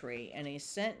country, and he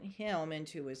sent him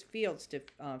into his fields to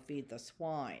feed the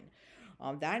swine.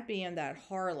 That being that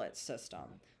harlot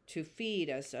system, to feed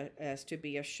as to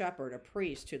be a shepherd, a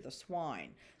priest to the swine.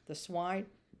 The swine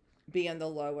being the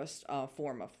lowest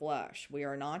form of flesh. We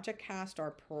are not to cast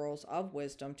our pearls of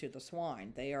wisdom to the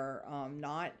swine. They are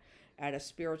not at a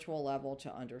spiritual level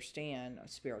to understand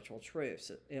spiritual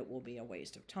truths. It will be a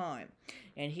waste of time.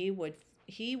 And he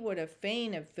would have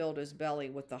fain have filled his belly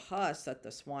with the husk that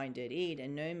the swine did eat,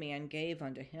 and no man gave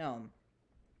unto him.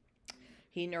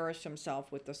 He nourished himself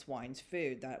with the swine's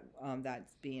food,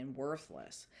 that being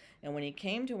worthless. And when he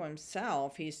came to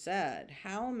himself, he said,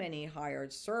 How many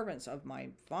hired servants of my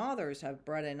father's have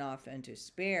bread enough and to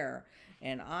spare,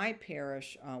 and I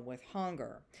perish with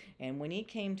hunger? And when he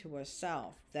came to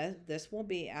himself, this will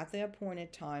be at the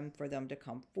appointed time for them to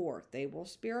come forth. They will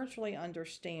spiritually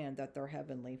understand that their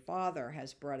heavenly Father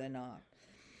has bread enough.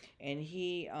 And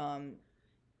he...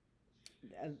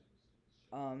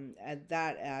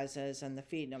 that as is in the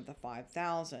feeding of the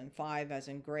 5,000, 5 as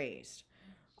in grace,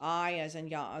 I as in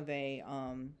Yahweh,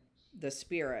 the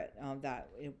Spirit that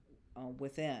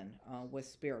within with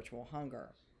spiritual hunger.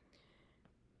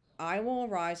 I will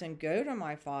arise and go to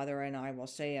my Father, and I will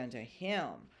say unto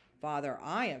him, Father,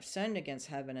 I have sinned against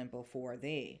heaven and before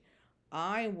thee.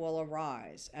 I will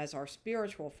arise as our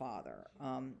spiritual Father,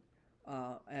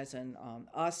 as in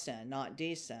us sin, not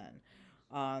de-sin.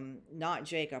 Not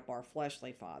Jacob, our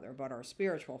fleshly father, but our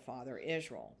spiritual father,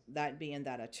 Israel. That being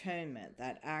that atonement,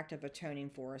 that act of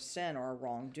atoning for a sin or a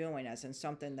wrongdoing, as in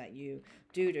something that you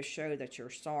do to show that you're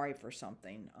sorry for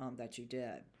something that you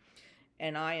did.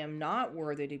 And I am not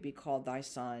worthy to be called thy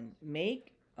son.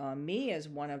 Make me as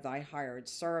one of thy hired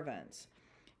servants.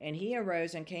 And he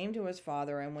arose and came to his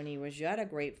father, and when he was yet a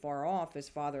great far off, his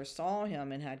father saw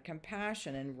him and had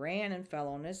compassion, and ran and fell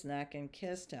on his neck and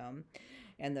kissed him.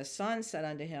 And the son said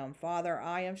unto him, Father,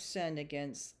 I have sinned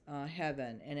against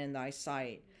heaven and in thy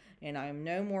sight, and I am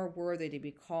no more worthy to be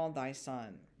called thy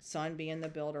son. Son being the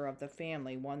builder of the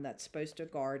family, one that's supposed to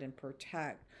guard and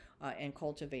protect and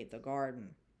cultivate the garden.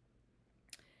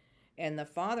 And the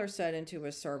father said unto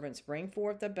his servants, Bring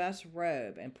forth the best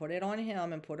robe, and put it on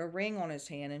him, and put a ring on his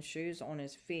hand, and shoes on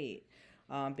his feet.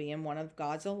 Being one of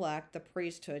God's elect, the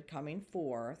priesthood coming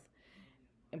forth.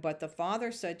 But the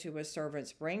father said to his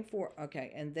servants, Bring forth,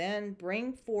 okay, and then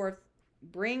bring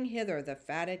hither the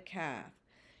fatted calf,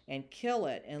 and kill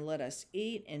it, and let us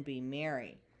eat and be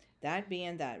merry. That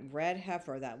being that red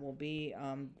heifer that will be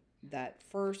that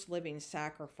first living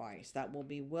sacrifice, that will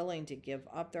be willing to give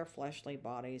up their fleshly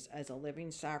bodies as a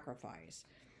living sacrifice.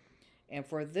 And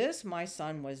for this my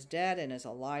son was dead and is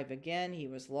alive again. He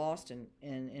was lost and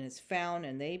is found,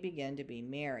 and they begin to be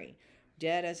merry.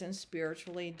 Dead as in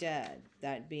spiritually dead,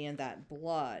 that being that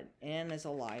blood, and is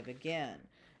alive again.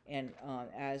 And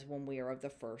as when we are of the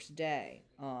first day.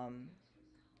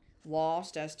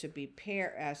 Lost as to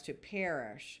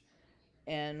perish,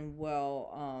 and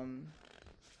will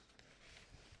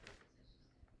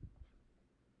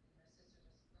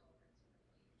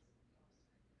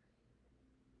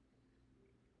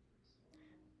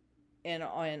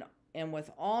and with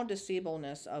all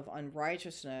deceivableness of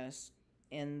unrighteousness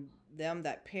in them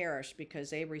that perish,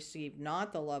 because they receive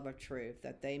not the love of truth,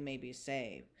 that they may be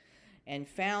saved. And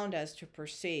found as to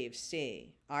perceive,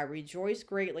 see, I rejoice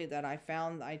greatly that I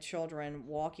found thy children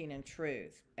walking in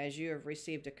truth, as you have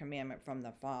received a commandment from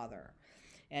the Father.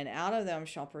 And out of them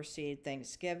shall proceed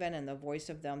thanksgiving, and the voice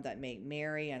of them that make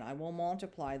merry, and I will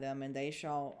multiply them, and they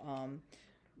shall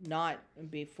not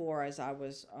before, as I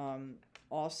was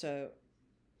also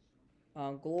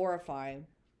glorify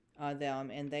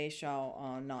them, and they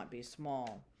shall not be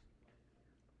small.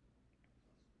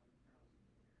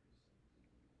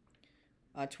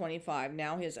 25.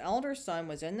 Now his elder son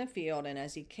was in the field, and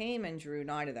as he came and drew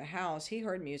nigh to the house, he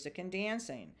heard music and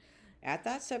dancing. At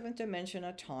that seventh dimension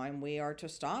of time, we are to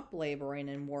stop laboring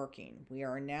and working. We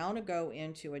are now to go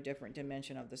into a different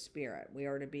dimension of the Spirit. We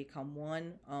are to become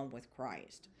one with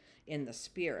Christ in the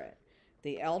Spirit.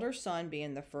 The elder son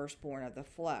being the firstborn of the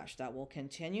flesh, that will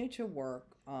continue to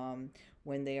work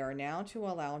when they are now to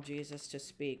allow Jesus to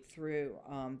speak through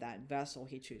that vessel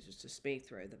he chooses to speak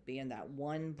through, being that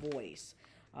one voice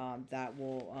that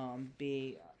will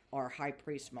be our high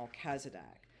priest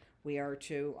Melchizedek. We are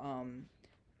to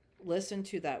listen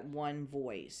to that one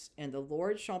voice. And the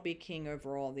Lord shall be king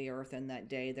over all the earth in that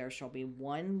day. There shall be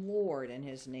one Lord, and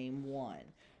his name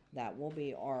one. That will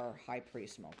be our high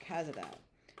priest Melchizedek,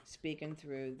 speaking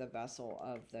through the vessel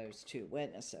of those two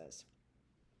witnesses.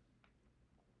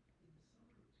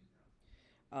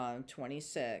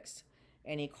 26.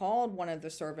 And he called one of the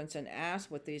servants and asked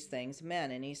what these things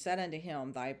meant. And he said unto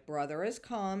him, Thy brother is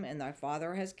come, and thy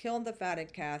father has killed the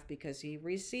fatted calf, because he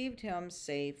received him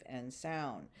safe and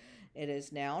sound. It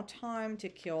is now time to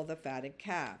kill the fatted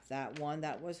calf. That one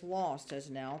that was lost has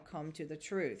now come to the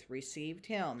truth, received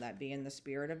him, that being the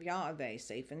Spirit of Yahweh,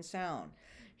 safe and sound.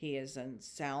 He is in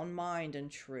sound mind and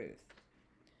truth.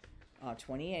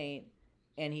 28.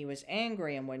 And he was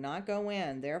angry and would not go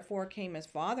in. Therefore came his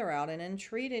father out and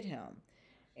entreated him.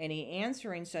 And he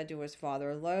answering said to his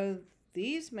father, Lo,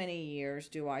 these many years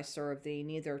do I serve thee,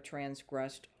 neither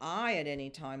transgressed I at any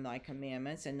time thy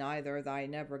commandments, and neither thy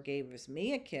never gavest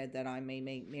me a kid that I may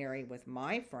make merry with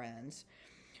my friends.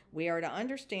 We are to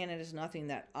understand it is nothing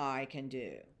that I can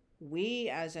do. We,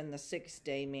 as in the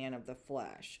sixth-day man of the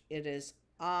flesh. It is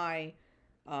I.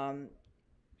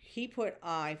 He put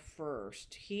I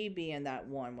first, he being that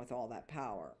one with all that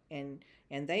power. And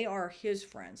they are his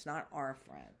friends, not our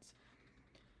friends.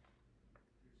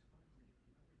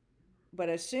 But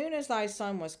as soon as thy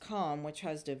son was come, which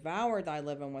has devoured thy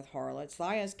living with harlots,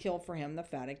 thou hast killed for him the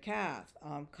fatted calf,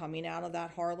 coming out of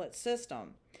that harlot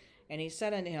system. And he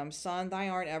said unto him, Son, thou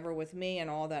art ever with me, and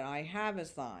all that I have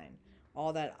is thine.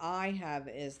 All that I have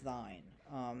is thine,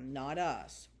 not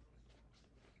us.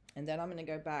 And then I'm going to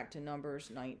go back to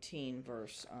Numbers 19,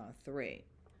 verse 3.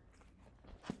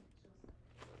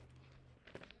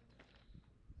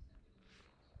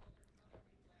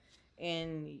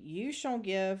 And you shall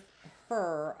give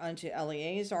her unto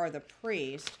Eleazar the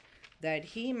priest, that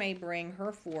he may bring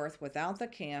her forth without the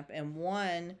camp, and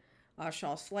one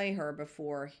shall slay her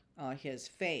before his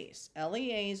face.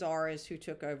 Eleazar is who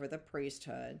took over the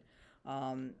priesthood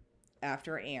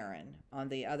after Aaron, on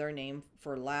the other name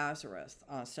for Lazarus,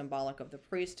 symbolic of the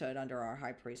priesthood under our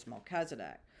high priest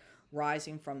Melchizedek,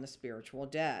 rising from the spiritual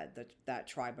dead, that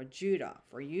tribe of Judah.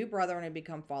 For you, brethren, have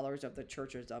become followers of the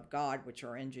churches of God, which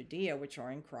are in Judea, which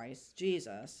are in Christ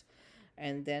Jesus.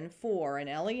 And then 4, and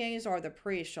Eleazar the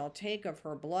priest shall take of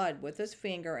her blood with his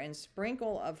finger, and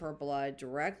sprinkle of her blood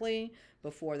directly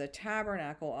before the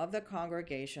tabernacle of the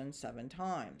congregation 7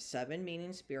 times. 7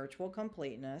 meaning spiritual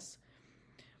completeness.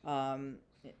 And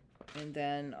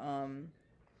then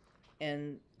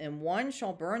and one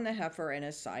shall burn the heifer in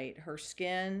his sight. Her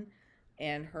skin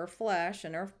and her flesh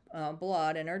and her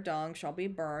blood and her dung shall be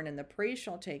burned, and the priest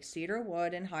shall take cedar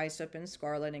wood and hyssop and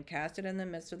scarlet and cast it in the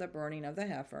midst of the burning of the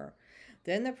heifer.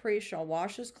 Then the priest shall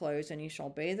wash his clothes, and he shall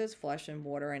bathe his flesh in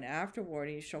water, and afterward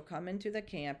he shall come into the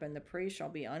camp, and the priest shall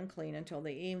be unclean until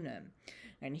the evening.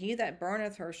 And he that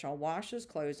burneth her shall wash his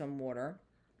clothes in water,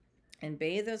 and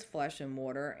bathe his flesh in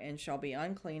water, and shall be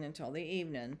unclean until the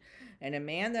evening. And a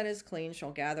man that is clean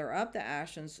shall gather up the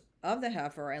ashes of the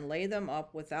heifer, and lay them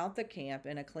up without the camp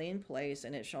in a clean place,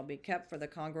 and it shall be kept for the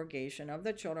congregation of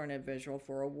the children of Israel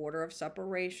for a water of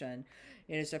separation.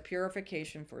 It is a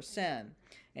purification for sin.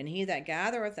 And he that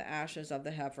gathereth the ashes of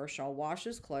the heifer shall wash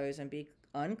his clothes, and be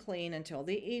unclean until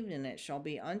the evening. It shall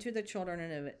be unto the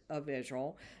children of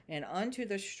Israel, and unto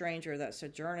the stranger that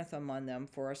sojourneth among them,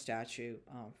 for a statute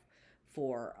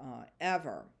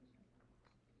forever.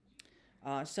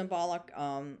 Symbolic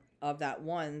of that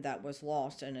one that was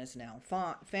lost and is now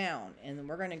found. And then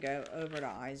we're going to go over to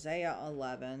Isaiah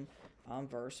 11,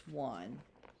 verse 1.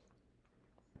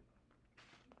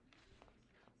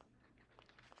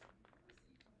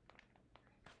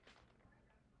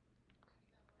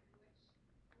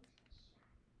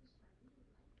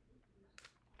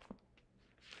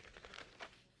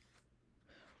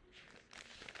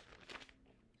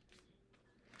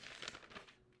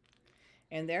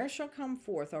 And there shall come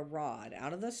forth a rod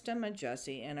out of the stem of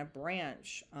Jesse, and a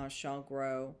branch shall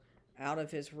grow out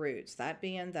of his roots. That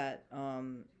being that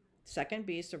second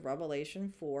beast of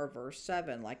Revelation 4, verse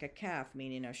 7, like a calf,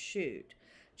 meaning a shoot.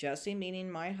 Jesse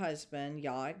meaning my husband,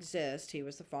 Yah exists. He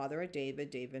was the father of David,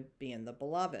 David being the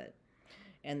beloved.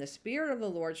 And the Spirit of the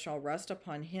Lord shall rest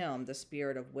upon him, the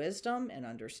Spirit of wisdom and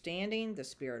understanding, the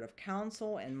Spirit of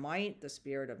counsel and might, the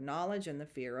Spirit of knowledge and the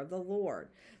fear of the Lord.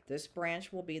 This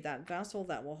branch will be that vessel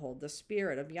that will hold the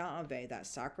Spirit of Yahweh, that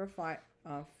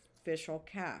sacrificial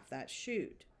calf, that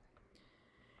shoot.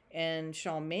 And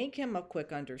shall make him of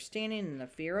quick understanding in the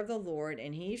fear of the Lord,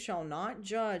 and he shall not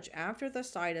judge after the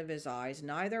sight of his eyes,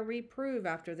 neither reprove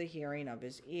after the hearing of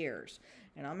his ears.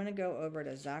 And I'm going to go over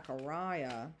to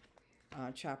Zechariah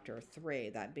chapter 3,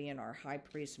 that being our high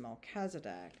priest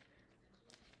Melchizedek.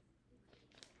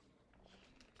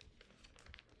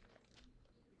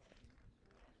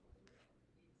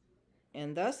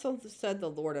 And thus said the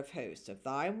Lord of hosts, if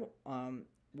thou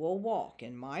will walk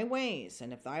in my ways,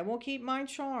 and if thou will keep my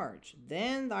charge,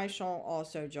 then thou shalt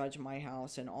also judge my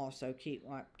house, and also keep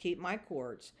my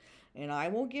courts, and I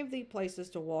will give thee places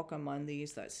to walk among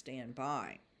these that stand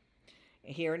by.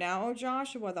 Hear now, O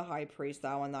Joshua the high priest,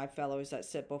 thou and thy fellows that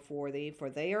sit before thee, for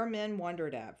they are men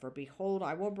wondered at. For behold,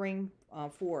 I will bring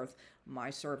forth my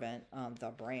servant,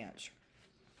 the branch.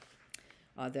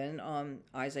 Then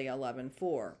Isaiah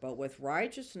 11:4. But with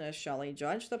righteousness shall he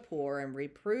judge the poor, and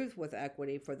reprove with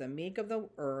equity for the meek of the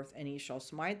earth. And he shall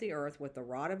smite the earth with the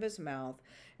rod of his mouth,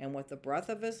 and with the breath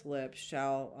of his lips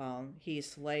shall he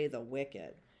slay the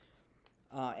wicked.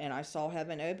 And I saw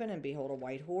heaven open, and behold a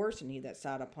white horse, and he that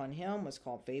sat upon him was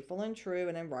called Faithful and True,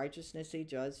 and in righteousness he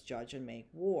does judge and make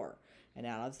war. And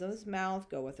out of his mouth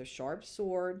goeth a sharp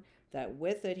sword, that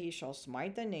with it he shall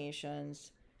smite the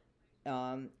nations,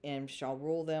 and shall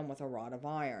rule them with a rod of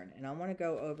iron. And I want to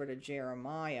go over to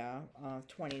Jeremiah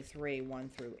 23, 1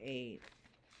 through 8.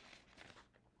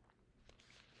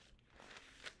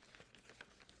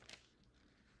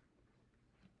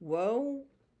 Woe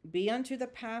be unto the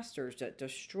pastors that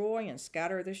destroy and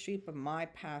scatter the sheep of my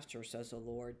pasture, says the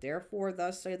Lord. Therefore,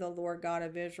 thus say the Lord God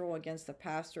of Israel against the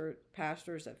pastors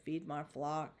that feed my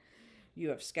flock. You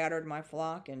have scattered my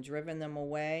flock and driven them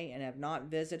away, and have not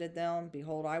visited them.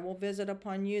 Behold, I will visit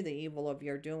upon you the evil of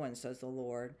your doing, says the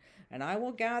Lord. And I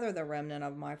will gather the remnant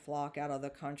of my flock out of the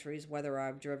countries whither I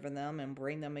have driven them, and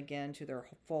bring them again to their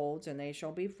folds, and they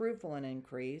shall be fruitful and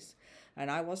increase. And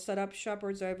I will set up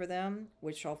shepherds over them,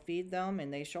 which shall feed them,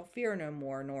 and they shall fear no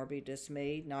more, nor be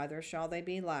dismayed, neither shall they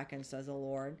be lacking, says the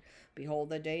Lord. Behold,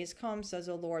 the days come, says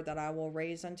the Lord, that I will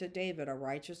raise unto David a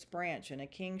righteous branch, and a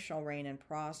king shall reign and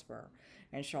prosper,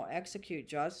 and shall execute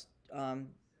judgment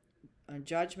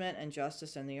and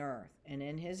justice in the earth. And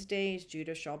in his days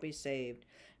Judah shall be saved,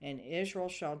 and Israel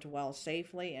shall dwell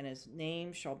safely, and his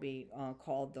name shall be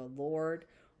called the Lord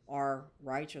our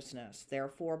righteousness.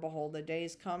 Therefore, behold, the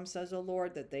days come, says the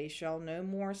Lord, that they shall no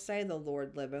more say, the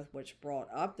Lord liveth, which brought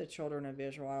up the children of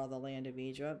Israel out of the land of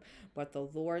Egypt, but the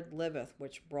Lord liveth,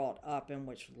 which brought up and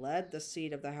which led the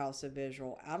seed of the house of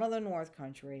Israel out of the north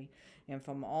country, and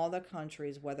from all the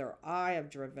countries whither I have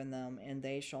driven them, and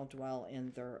they shall dwell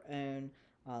in their own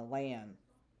land.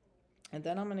 And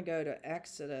then I'm going to go to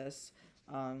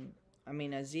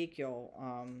Ezekiel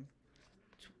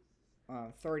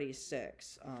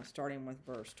 36, starting with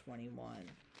verse 21.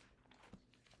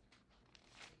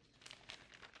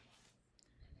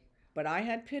 But I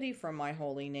had pity for my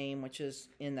holy name, which is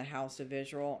in the house of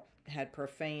Israel, had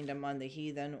profaned among the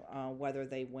heathen, whither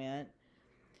they went.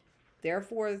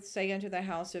 Therefore say unto the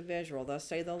house of Israel, thus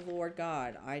say the Lord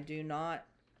God, I do not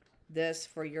this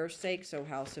for your sakes, O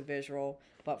house of Israel,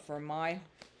 but for my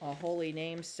holy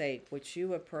name's sake, which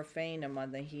you have profaned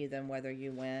among the heathen, whither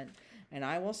you went. And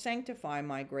I will sanctify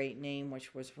my great name,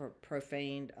 which was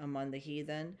profaned among the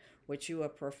heathen, which you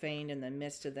have profaned in the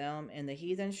midst of them. And the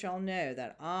heathen shall know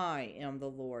that I am the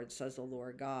Lord, says the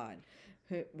Lord God,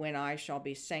 when I shall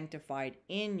be sanctified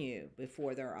in you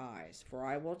before their eyes. For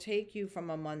I will take you from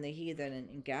among the heathen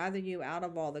and gather you out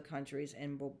of all the countries,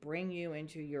 and will bring you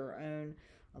into your own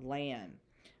land.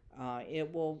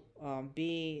 It will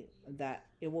be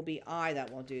I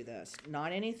that will do this,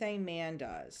 not anything man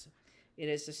does. It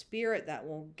is the Spirit that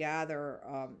will gather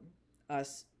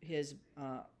us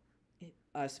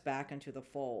back into the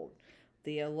fold.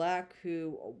 The elect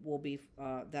who will be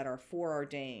that are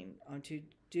foreordained to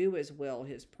do His will,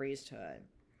 His priesthood.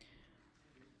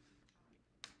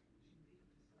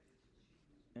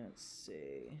 Let's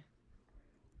see.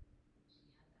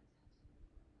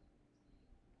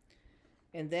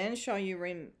 And then shall you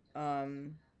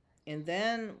and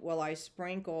then will I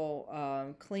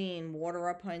sprinkle clean water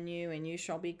upon you, and you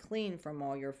shall be clean from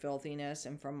all your filthiness,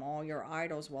 and from all your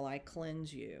idols will I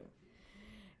cleanse you.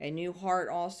 A new heart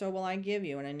also will I give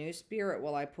you, and a new spirit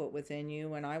will I put within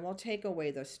you, and I will take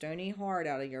away the stony heart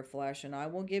out of your flesh, and I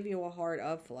will give you a heart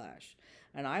of flesh.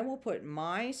 And I will put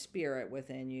my spirit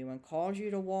within you, and cause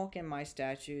you to walk in my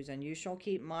statutes, and you shall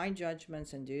keep my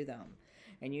judgments and do them.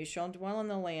 And you shall dwell in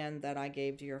the land that I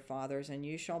gave to your fathers, and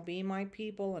you shall be my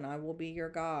people, and I will be your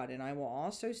God. And I will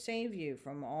also save you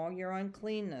from all your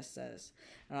uncleannesses.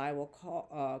 And I will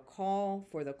call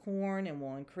for the corn, and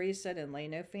will increase it, and lay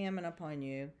no famine upon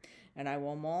you. And I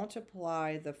will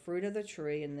multiply the fruit of the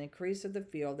tree, and the increase of the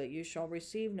field, that you shall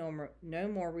receive no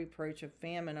more reproach of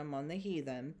famine among the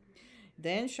heathen.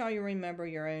 Then shall you remember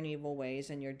your own evil ways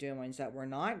and your doings that were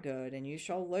not good, and you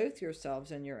shall loathe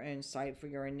yourselves in your own sight for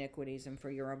your iniquities and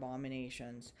for your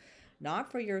abominations.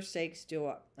 Not for your sakes do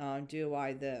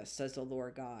I this, says the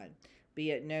Lord God.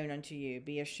 Be it known unto you,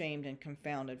 be ashamed and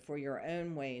confounded for your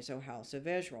own ways, O house of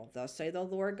Israel. Thus say the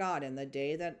Lord God, in the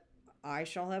day that I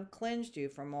shall have cleansed you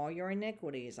from all your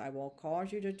iniquities, I will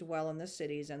cause you to dwell in the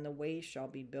cities, and the ways shall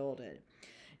be builded.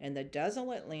 And the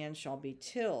desolate land shall be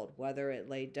tilled, whether it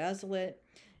lay desolate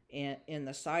in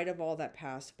the sight of all that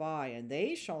pass by. And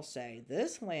they shall say,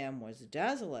 this land was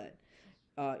desolate,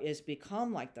 is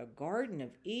become like the Garden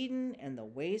of Eden, and the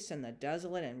wastes and the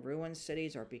desolate and ruined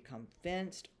cities are become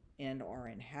fenced and are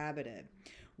inhabited.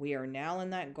 We are now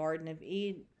in that Garden of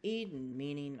Eden,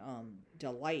 meaning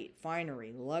delight,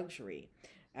 finery, luxury,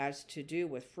 as to do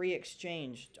with free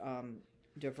exchange,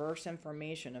 diverse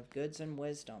information of goods and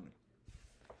wisdom.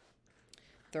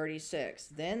 36.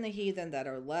 Then the heathen that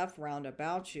are left round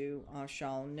about you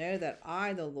shall know that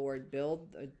I, the Lord,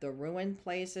 build the ruined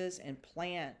places and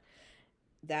plant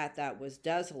that was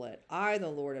desolate. I, the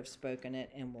Lord, have spoken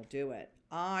it and will do it.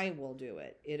 I will do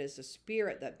it. It is the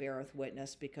Spirit that beareth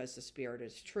witness, because the Spirit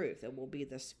is truth. It will be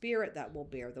the Spirit that will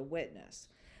bear the witness,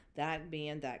 that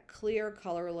being that clear,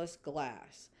 colorless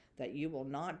glass that you will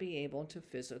not be able to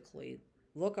physically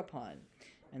look upon.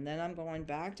 And then I'm going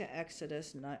back to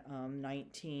Exodus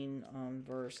 19,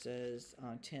 verses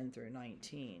 10 through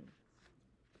 19.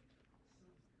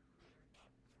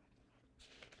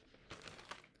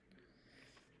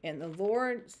 And the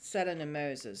Lord said unto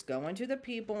Moses, go unto the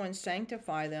people and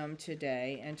sanctify them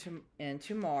today and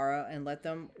tomorrow, and let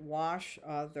them wash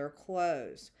their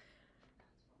clothes,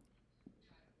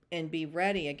 and be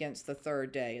ready against the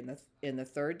third day. And the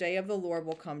third day of the Lord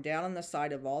will come down on the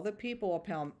sight of all the people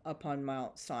upon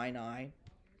Mount Sinai.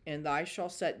 And thou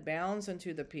shalt set bounds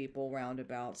unto the people round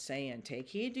about, saying, take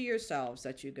heed to yourselves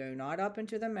that you go not up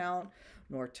into the mount,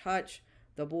 nor touch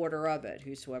the border of it.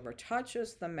 Whosoever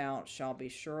touches the mount shall be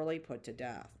surely put to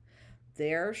death.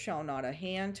 There shall not a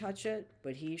hand touch it,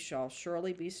 but he shall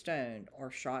surely be stoned, or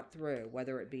shot through.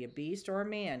 Whether it be a beast or a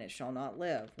man, it shall not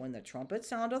live. When the trumpet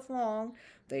soundeth long,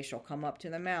 they shall come up to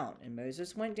the mount. And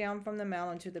Moses went down from the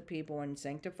mount unto the people, and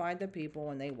sanctified the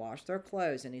people, and they washed their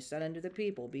clothes. And he said unto the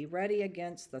people, be ready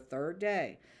against the third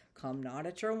day. Come not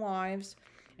at your wives.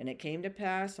 And it came to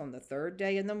pass on the third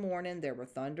day in the morning, there were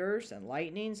thunders and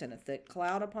lightnings and a thick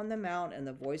cloud upon the mount, and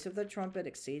the voice of the trumpet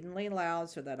exceedingly loud,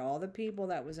 so that all the people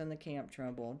that was in the camp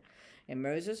trembled. And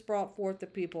Moses brought forth the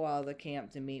people out of the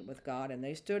camp to meet with God, and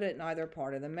they stood at neither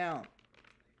part of the mount.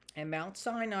 And Mount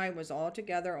Sinai was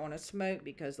altogether on a smoke,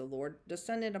 because the Lord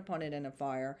descended upon it in a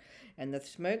fire, and the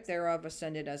smoke thereof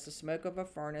ascended as the smoke of a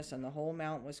furnace, and the whole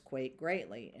mount was quaked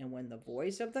greatly. And when the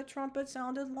voice of the trumpet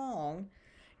sounded long,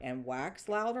 and waxed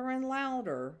louder and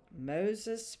louder,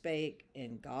 Moses spake,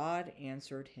 and God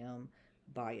answered him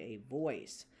by a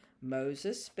voice.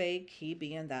 Moses spake, he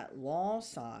being that law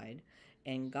side,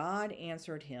 and God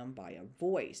answered him by a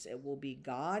voice. It will be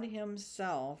God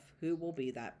himself who will be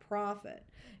that prophet.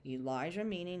 Elijah,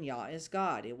 meaning Yah is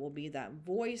God. It will be that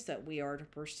voice that we are to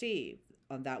perceive.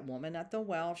 Of that woman at the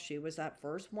well, she was that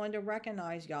first one to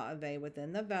recognize Yahweh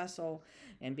within the vessel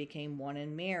and became one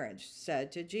in marriage.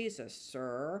 Said to Jesus,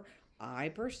 Sir, I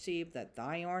perceive that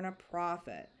thou art a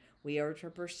prophet. We are to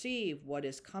perceive what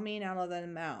is coming out of the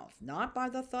mouth, not by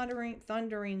the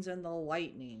thunderings and the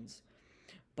lightnings,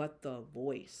 but the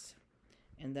voice.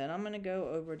 And then I'm going to go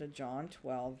over to John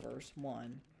 12, verse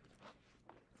 1.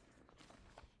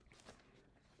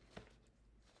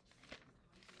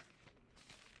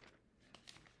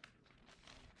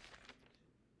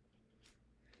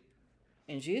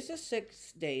 And Jesus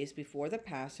 6 days before the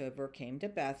Passover came to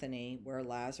Bethany, where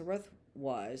Lazarus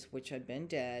was, which had been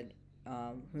dead,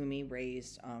 whom he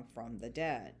raised from the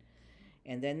dead.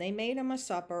 And then they made him a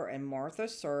supper, and Martha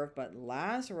served, but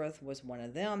Lazarus was one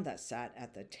of them that sat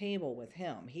at the table with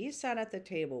him. He sat at the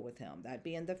table with him, that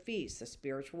being the feast, the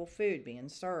spiritual food being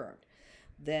served.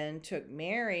 Then took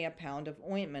Mary a pound of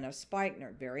ointment of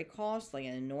spikenard, very costly,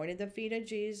 and anointed the feet of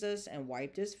Jesus, and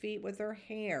wiped his feet with her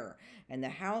hair. And the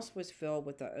house was filled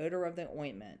with the odor of the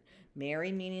ointment.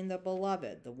 Mary, meaning the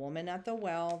beloved, the woman at the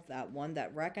well, that one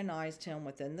that recognized him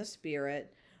within the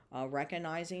spirit,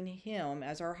 recognizing him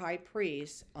as our high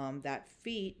priest, that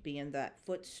feet being that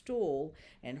footstool,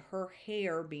 and her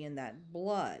hair being that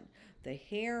blood. The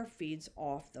hair feeds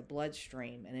off the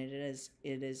bloodstream, and it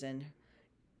is in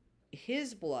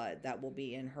his blood that will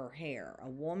be in her hair. A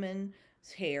woman's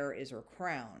hair is her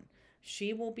crown.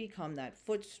 She will become that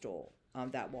footstool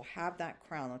that will have that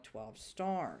crown of 12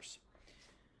 stars.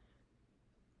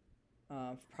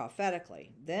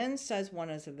 Prophetically. Then says one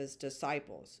of his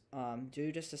disciples,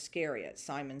 Judas Iscariot,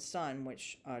 Simon's son,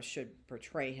 which should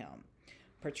portray him.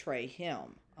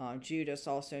 Judas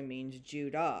also means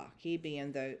Judah. He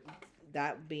being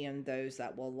that being those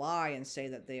that will lie and say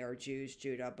that they are Jews,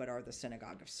 Judah, but are the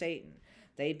synagogue of Satan.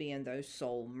 They being those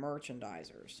soul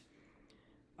merchandisers.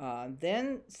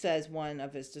 Then says one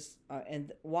of his,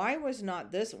 and why was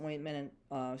not this ointment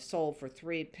sold for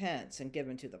 3 pence and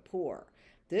given to the poor?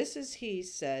 This is, he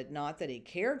said, not that he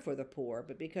cared for the poor,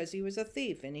 but because he was a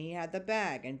thief, and he had the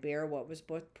bag, and bare what was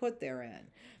put therein.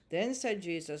 Then said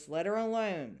Jesus, Let her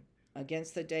alone.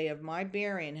 Against the day of my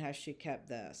burying has she kept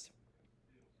this.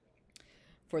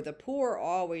 For the poor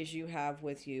always you have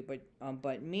with you,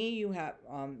 but me you have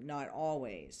not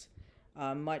always.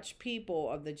 Much people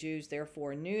of the Jews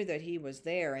therefore knew that he was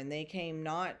there, and they came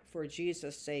not for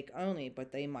Jesus' sake only,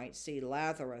 but they might see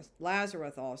Lazarus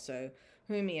also,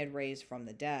 whom he had raised from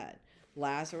the dead.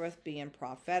 Lazarus, being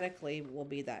prophetically, will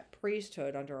be that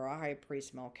priesthood under our high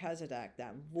priest Melchizedek,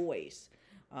 that voice.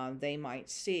 They might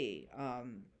see,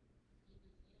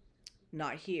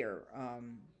 not hear.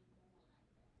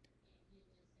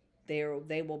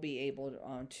 They will be able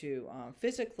to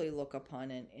physically look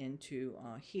upon and to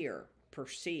hear,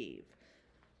 perceive.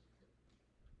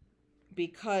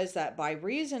 Because that by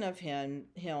reason of him,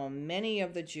 many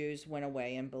of the Jews went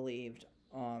away and believed.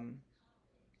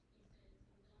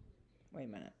 Wait a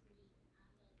minute.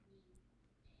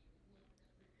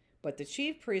 But the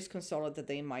chief priests consulted that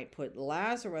they might put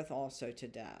Lazarus also to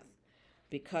death,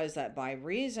 because that by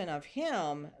reason of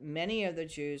him, many of the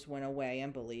Jews went away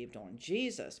and believed on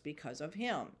Jesus because of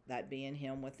him, that being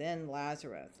him within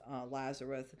Lazarus.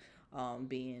 Lazarus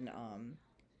being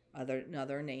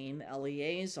another name,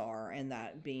 Eleazar, and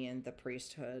that being the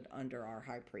priesthood under our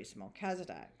high priest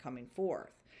Melchizedek coming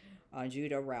forth.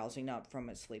 Judah rousing up from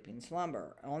its sleeping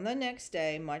slumber. On the next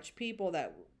day, much people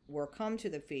that were come to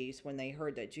the feast, when they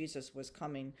heard that Jesus was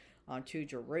coming to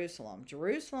Jerusalem.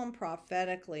 Jerusalem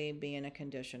prophetically being a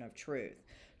condition of truth.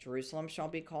 Jerusalem shall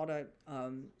be called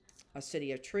a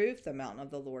city of truth, the mountain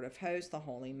of the Lord of hosts, the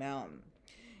holy mountain.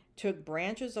 Took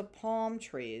branches of palm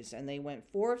trees, and they went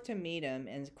forth to meet him,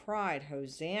 and cried,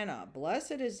 Hosanna,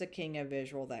 blessed is the King of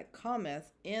Israel that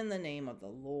cometh in the name of the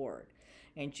Lord.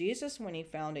 And Jesus, when he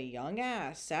found a young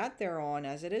ass, sat thereon,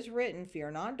 as it is written,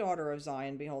 Fear not, daughter of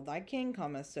Zion, behold, thy king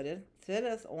cometh,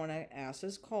 sitteth on an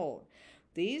ass's colt.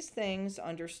 These things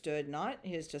understood not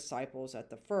his disciples at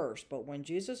the first, but when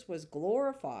Jesus was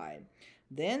glorified,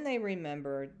 then they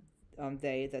remembered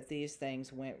that these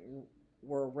things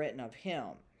were written of him,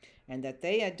 and that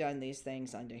they had done these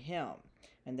things unto him.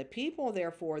 And the people,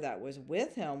 therefore, that was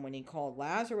with him when he called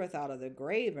Lazarus out of the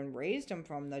grave and raised him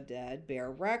from the dead,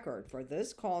 bear record. For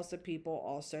this cause the people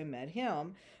also met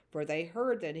him, for they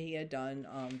heard that he had done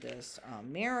this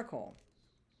miracle.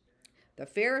 The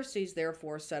Pharisees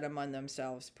therefore said among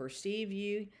themselves, perceive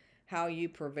you how you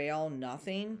prevail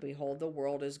nothing? Behold, the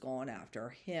world is gone after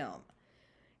him.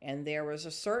 And there was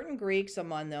a certain Greeks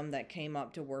among them that came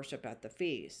up to worship at the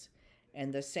feast.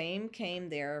 And the same came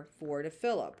therefore to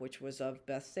Philip, which was of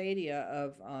Bethsaida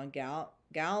of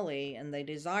Galilee, and they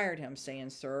desired him, saying,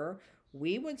 Sir,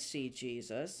 we would see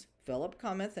Jesus. Philip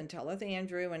cometh and telleth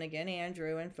Andrew, and again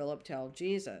Andrew and Philip tell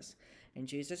Jesus. And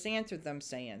Jesus answered them,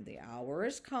 saying, The hour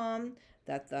is come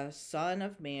that the Son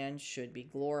of Man should be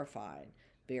glorified.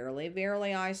 Verily,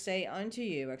 verily, I say unto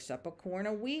you, except a corn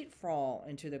of wheat fall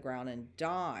into the ground and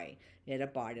die, it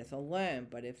abideth alone.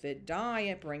 But if it die,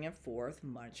 it bringeth forth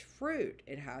much fruit.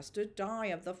 It has to die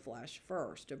of the flesh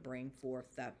first to bring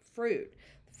forth that fruit.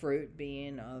 Fruit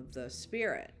being of the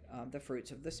Spirit, the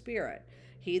fruits of the Spirit.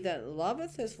 He that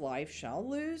loveth his life shall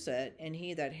lose it, and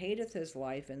he that hateth his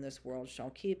life in this world shall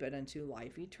keep it unto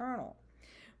life eternal.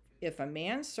 If a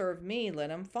man serve me, let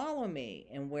him follow me,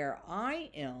 and where I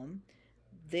am,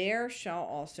 there shall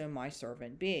also my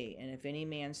servant be. And if any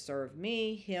man serve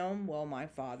me, him will my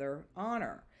Father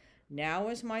honor. Now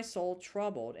is my soul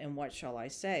troubled, and what shall I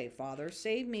say? Father,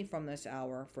 save me from this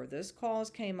hour, for this cause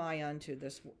came I unto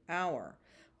this hour.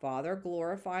 Father,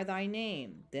 glorify thy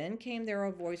name. Then came there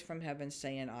a voice from heaven,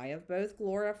 saying, I have both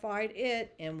glorified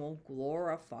it, and will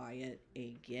glorify it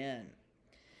again.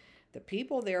 The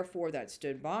people therefore that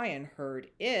stood by and heard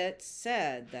it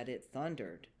said that it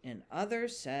thundered, and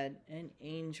others said an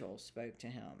angel spoke to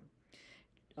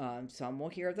him. Some will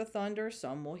hear the thunder,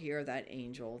 some will hear that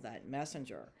angel, that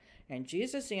messenger. And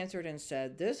Jesus answered and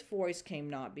said, This voice came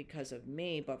not because of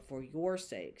me, but for your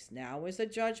sakes. Now is the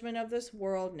judgment of this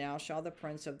world, now shall the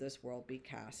prince of this world be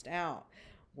cast out.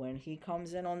 When he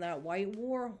comes in on that white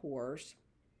war horse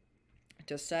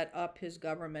to set up his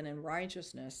government in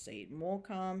righteousness, Satan will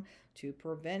come to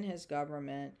prevent his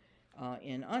government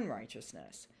in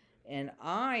unrighteousness. And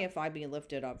I, if I be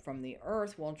lifted up from the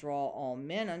earth, will draw all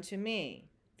men unto me.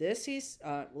 This he's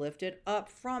lifted up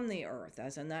from the earth,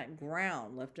 as in that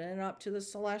ground, lifting it up to the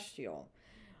celestial.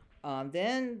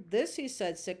 Then this he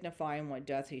said, signifying what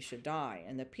death he should die.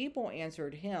 And the people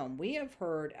answered him, We have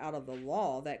heard out of the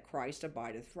law that Christ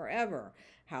abideth forever.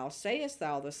 How sayest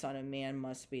thou the Son of Man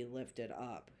must be lifted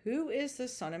up? Who is the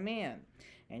Son of Man?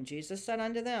 And Jesus said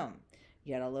unto them,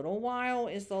 Yet a little while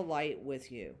is the light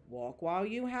with you. Walk while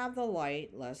you have the light,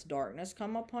 lest darkness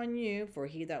come upon you. For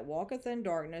he that walketh in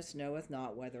darkness knoweth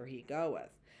not whither he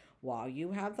goeth. While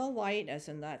you have the light, as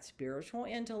in that spiritual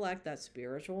intellect, that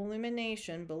spiritual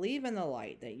illumination, believe in the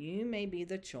light, that you may be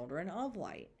the children of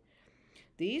light.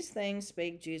 These things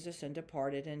spake Jesus, and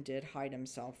departed, and did hide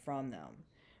himself from them.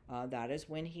 That is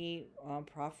when he,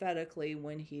 prophetically,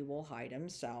 when he will hide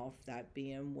himself, that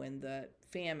being when the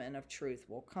famine of truth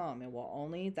will come.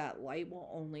 That light will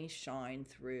only shine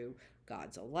through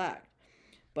God's elect.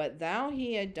 But though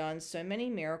he had done so many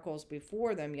miracles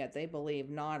before them, yet they believed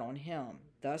not on him.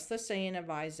 Thus the saying of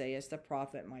Isaiah the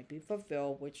prophet might be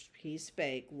fulfilled, which he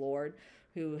spake, Lord,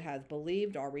 who hath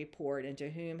believed our report, and to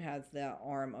whom hath the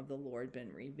arm of the Lord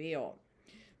been revealed?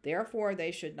 Therefore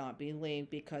they should not believe,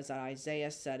 because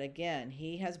Isaiah said again,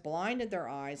 He has blinded their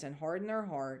eyes and hardened their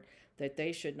heart, that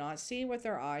they should not see with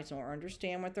their eyes, nor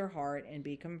understand with their heart, and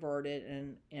be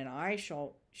converted, and I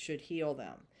should heal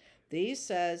them.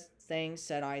 These things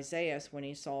said Isaiah when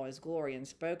he saw his glory, and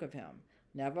spoke of him.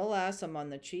 Nevertheless,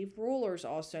 among the chief rulers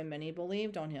also many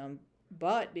believed on him,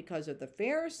 but because of the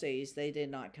Pharisees they did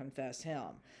not confess him,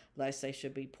 lest they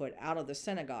should be put out of the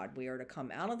synagogue. We are to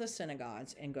come out of the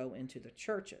synagogues and go into the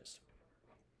churches.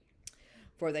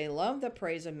 For they love the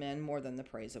praise of men more than the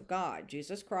praise of God.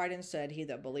 Jesus cried and said, He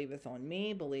that believeth on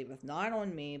me, believeth not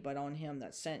on me, but on him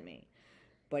that sent me.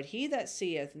 But he that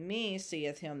seeth me,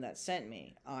 seeth him that sent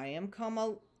me. I am come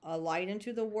a light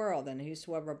into the world, and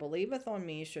whosoever believeth on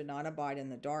me should not abide in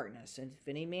the darkness. And if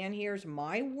any man hears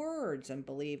my words and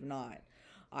believe not,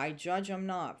 I judge him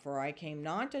not, for I came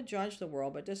not to judge the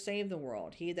world, but to save the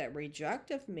world. He that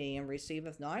rejecteth me and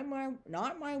receiveth not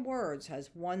my words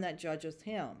has one that judgeth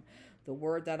him. The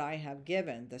word that I have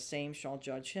given, the same shall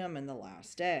judge him in the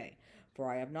last day. For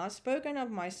I have not spoken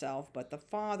of myself, but the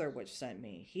Father which sent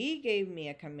me. He gave me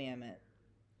a commandment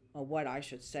of what I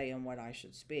should say and what I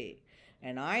should speak.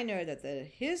 And I know that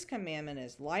his commandment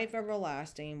is life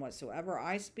everlasting. Whatsoever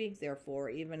I speak, therefore,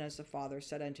 even as the Father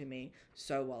said unto me,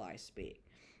 so will I speak.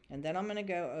 And then I'm going to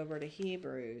go over to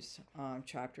Hebrews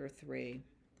chapter 3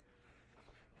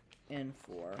 and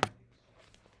 4.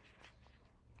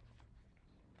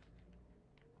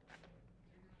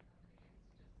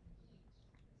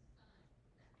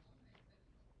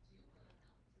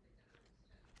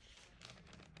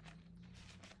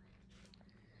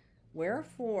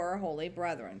 Wherefore, holy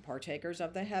brethren, partakers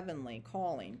of the heavenly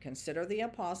calling, consider the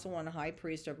apostle and high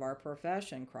priest of our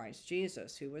profession, Christ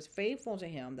Jesus, who was faithful to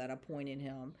him that appointed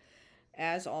him,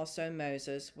 as also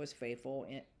Moses was faithful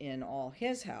in all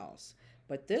his house.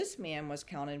 But this man was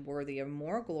counted worthy of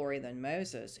more glory than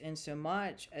Moses,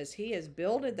 insomuch as he has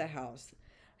builded the house,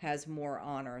 has more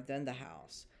honor than the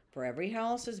house. For every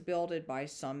house is builded by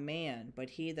some man, but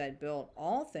he that built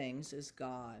all things is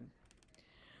God.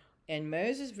 And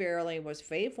Moses verily was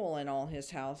faithful in all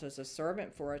his house as a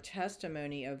servant for a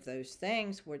testimony of those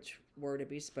things which were to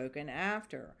be spoken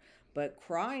after. But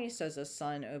Christ as a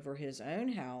son over his own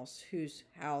house, whose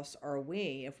house are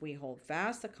we, if we hold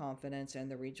fast the confidence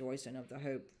and the rejoicing of the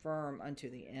hope firm unto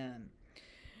the end.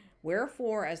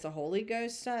 Wherefore, as the Holy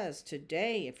Ghost says,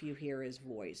 today, if you hear his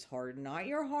voice, harden not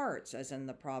your hearts, as in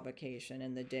the provocation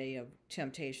in the day of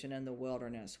temptation in the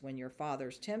wilderness, when your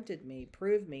fathers tempted me,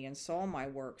 proved me, and saw my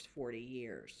works 40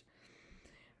 years.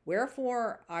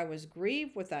 Wherefore I was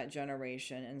grieved with that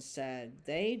generation, and said,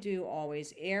 they do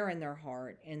always err in their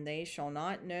heart, and they shall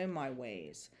not know my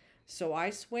ways. So I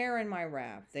swear in my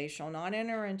wrath, they shall not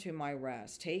enter into my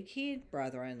rest. Take heed,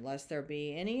 brethren, lest there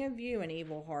be any of you an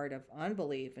evil heart of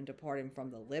unbelief in departing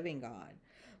from the living God.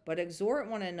 But exhort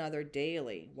one another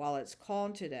daily, while it's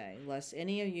called today, lest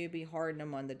any of you be hardened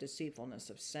among the deceitfulness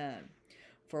of sin.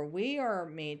 For we are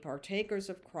made partakers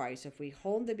of Christ if we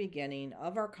hold the beginning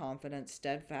of our confidence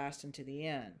steadfast unto the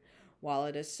end. While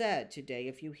it is said, today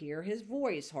if you hear his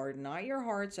voice, harden not your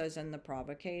hearts as in the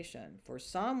provocation. For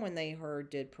some, when they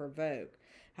heard, did provoke.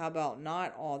 How about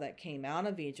not all that came out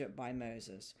of Egypt by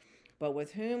Moses? But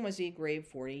with whom was he grieved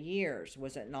 40 years?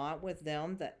 Was it not with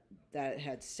them that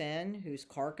had sinned, whose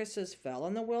carcasses fell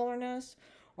in the wilderness?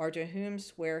 Or to whom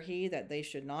sware he that they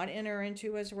should not enter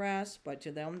into his rest, but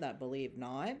to them that believed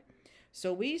not?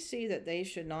 So we see that they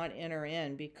should not enter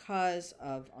in because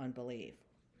of unbelief.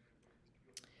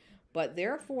 But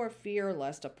therefore fear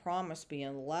lest a promise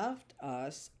being left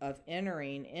us of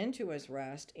entering into his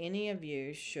rest, any of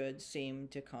you should seem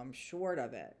to come short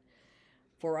of it.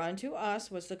 For unto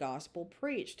us was the gospel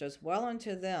preached, as well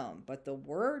unto them, but the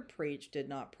word preached did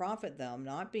not profit them,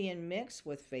 not being mixed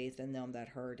with faith in them that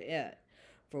heard it.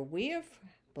 For we have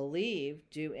believed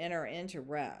do enter into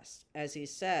rest, as he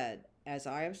said, as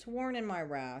I have sworn in my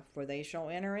wrath, for they shall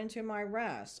enter into my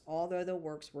rest, although the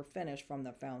works were finished from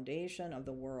the foundation of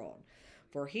the world.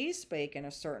 For he spake in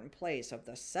a certain place of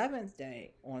the seventh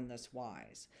day on this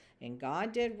wise. And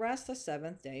God did rest the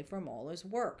seventh day from all his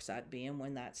works, that being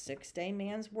when that 6-day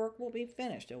man's work will be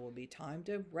finished, it will be time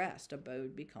to rest,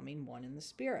 abode becoming one in the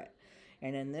spirit.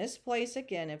 And in this place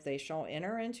again, if they shall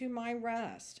enter into my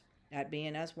rest, that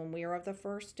being as when we are of the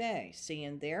first day,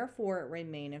 seeing therefore it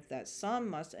remaineth that some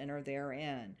must enter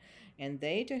therein, and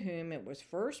they to whom it was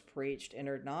first preached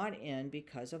entered not in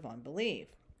because of unbelief.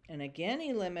 And again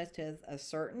he limiteth a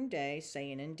certain day,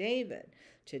 saying in David,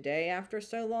 today after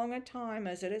so long a time,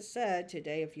 as it is said,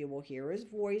 today if you will hear his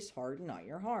voice, harden not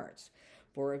your hearts.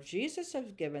 For if Jesus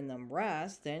have given them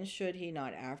rest, then should he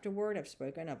not afterward have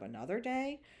spoken of another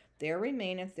day? There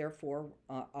remaineth therefore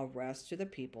a rest to the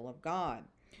people of God.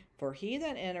 For he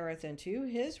that entereth into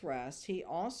his rest, he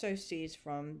also ceased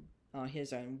from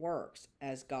his own works,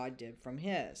 as God did from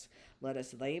his. Let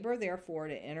us labor therefore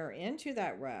to enter into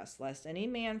that rest, lest any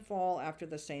man fall after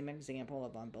the same example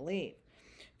of unbelief.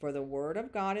 For the word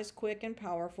of God is quick and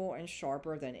powerful and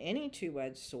sharper than any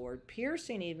two-edged sword,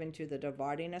 piercing even to the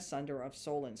dividing asunder of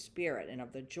soul and spirit, and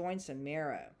of the joints and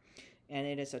marrow. And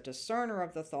it is a discerner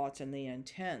of the thoughts and the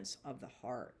intents of the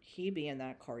heart, he being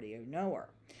that cardio knower.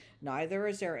 Neither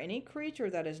is there any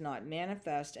creature that is not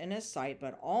manifest in his sight,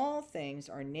 but all things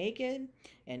are naked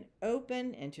and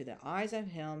open into the eyes of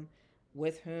him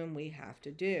with whom we have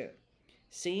to do.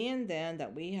 Seeing then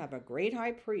that we have a great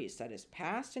high priest that is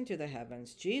passed into the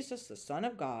heavens, Jesus the Son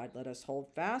of God, let us hold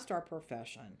fast our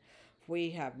profession. For we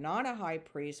have not a high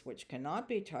priest which cannot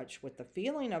be touched with the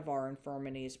feeling of our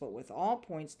infirmities, but with all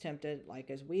points tempted like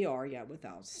as we are, yet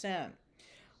without sin.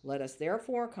 Let us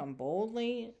therefore come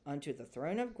boldly unto the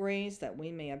throne of grace, that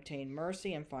we may obtain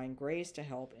mercy and find grace to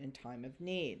help in time of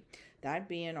need. That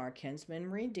being our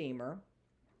kinsman redeemer,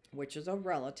 which is a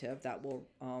relative that will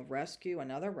rescue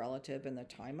another relative in the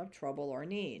time of trouble or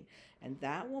need. And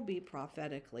that will be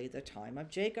prophetically the time of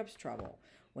Jacob's trouble.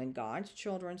 When God's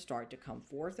children start to come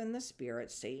forth in the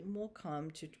spirit, Satan will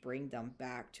come to bring them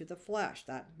back to the flesh,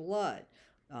 that blood,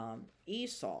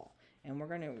 Esau. And we're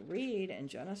going to read in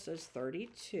Genesis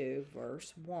 32,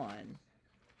 verse 1.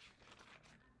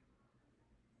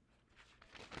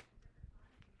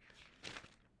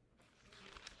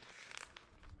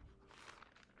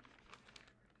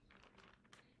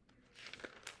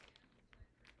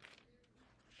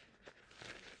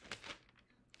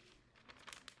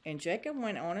 And Jacob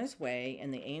went on his way,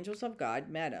 and the angels of God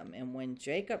met him. And when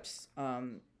Jacob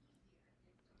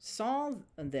saw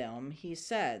them, he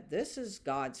said, "This is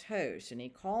God's host." And he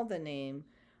called the name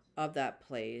of that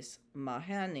place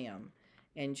Mahanaim.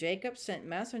 And Jacob sent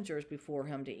messengers before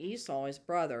him to Esau his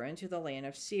brother into the land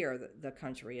of Seir, the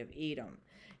country of Edom.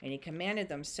 And he commanded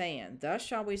them, saying, "Thus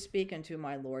shall we speak unto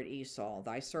my lord Esau.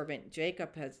 Thy servant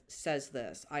Jacob says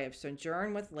this, I have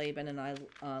sojourned with Laban, and I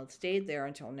stayed there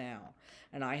until now.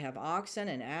 And I have oxen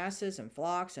and asses and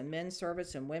flocks and men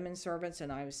servants and women servants,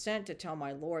 and I was sent to tell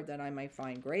my lord that I may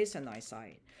find grace in thy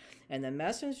sight." And the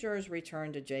messengers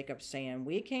returned to Jacob, saying,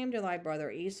 "We came to thy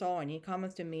brother Esau, and he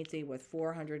cometh to meet thee with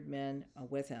 400 men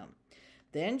with him."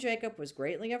 Then Jacob was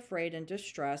greatly afraid and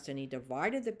distressed, and he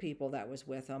divided the people that was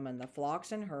with him, and the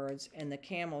flocks and herds, and the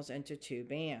camels into two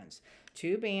bands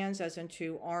as in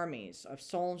two armies of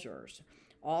soldiers.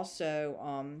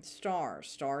 Also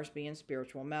stars being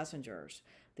spiritual messengers,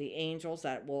 the angels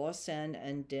that will ascend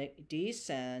and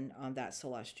descend on that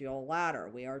celestial ladder.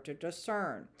 We are to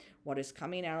discern what is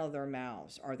coming out of their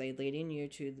mouths. Are they leading you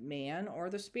to man or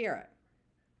the spirit?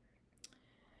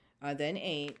 Then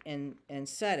 8, and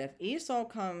said, "If Esau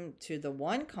come to the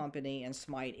one company and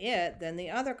smite it, then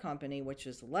the other company which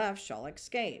is left shall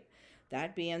escape."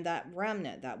 That being that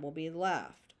remnant that will be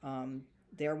left.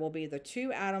 There will be the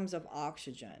two atoms of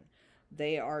oxygen.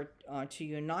 They are to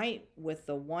unite with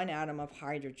the one atom of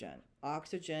hydrogen.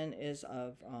 Oxygen is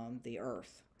of the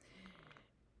earth.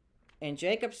 And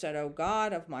Jacob said, "O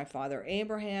God of my father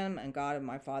Abraham, and God of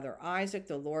my father Isaac,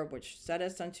 the Lord which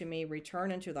saidst unto me,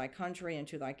 Return unto thy country and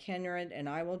to thy kindred, and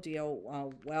I will deal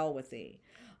well with thee.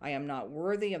 I am not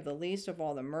worthy of the least of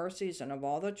all the mercies and of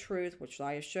all the truth which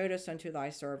thou showedst unto thy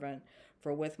servant.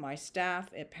 For with my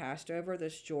staff it passed over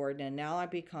this Jordan, and now I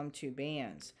become two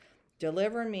bands.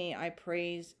 Deliver me, I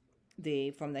praise thee,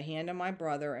 from the hand of my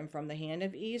brother and from the hand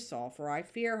of Esau, for I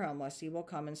fear him, lest he will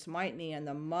come and smite me, and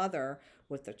the mother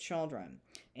with the children."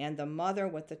 And the mother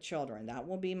with the children, that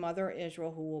will be Mother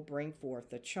Israel, who will bring forth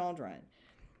the children.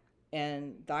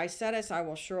 "And thou saidst, I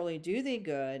will surely do thee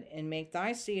good, and make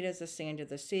thy seed as the sand of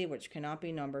the sea, which cannot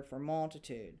be numbered for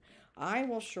multitude. I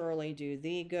will surely do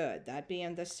thee good," that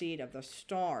being the seed of the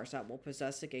stars that will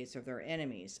possess the gates of their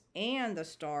enemies, and the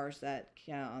stars that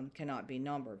cannot be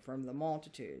numbered from the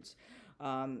multitudes.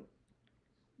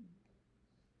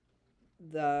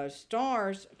 The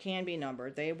stars can be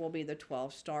numbered. They will be the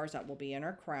 12 stars that will be in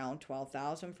her crown,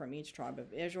 12,000 from each tribe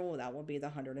of Israel. That will be the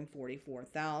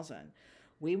 144,000.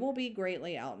 We will be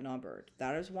greatly outnumbered.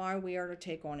 That is why we are to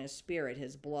take on his spirit,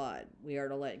 his blood. We are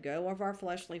to let go of our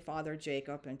fleshly father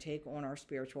Jacob and take on our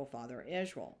spiritual father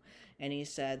Israel. And he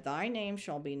said, "Thy name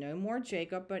shall be no more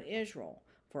Jacob, but Israel.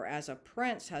 For as a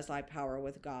prince has thy power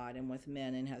with God and with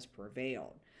men, and has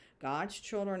prevailed." God's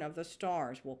children of the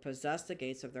stars will possess the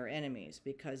gates of their enemies,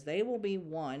 because they will be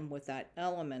one with that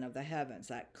element of the heavens,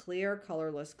 that clear,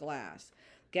 colorless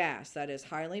gas that is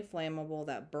highly flammable,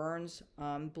 that burns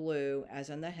blue as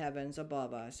in the heavens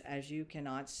above us, as you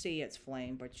cannot see its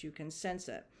flame, but you can sense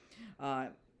it,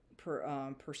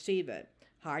 perceive it.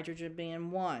 Hydrogen being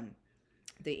one,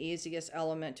 the easiest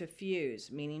element to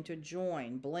fuse, meaning to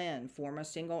join, blend, form a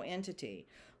single entity,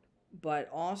 but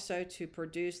also to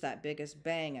produce that biggest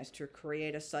bang, as to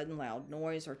create a sudden loud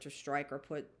noise, or to strike or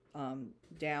put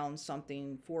down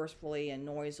something forcefully and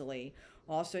noisily,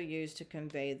 also used to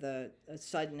convey the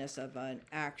suddenness of an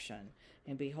action.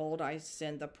 "And behold, I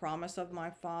send the promise of my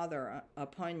Father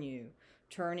upon you,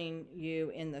 turning you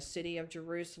in the city of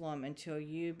Jerusalem until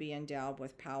you be endowed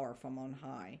with power from on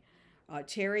high."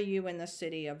 Tarry you in the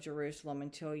city of Jerusalem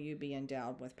until you be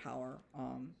endowed with power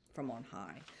from on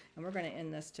high. And we're going to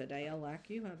end this today. Elect,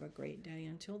 you have a great day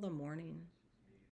until the morning.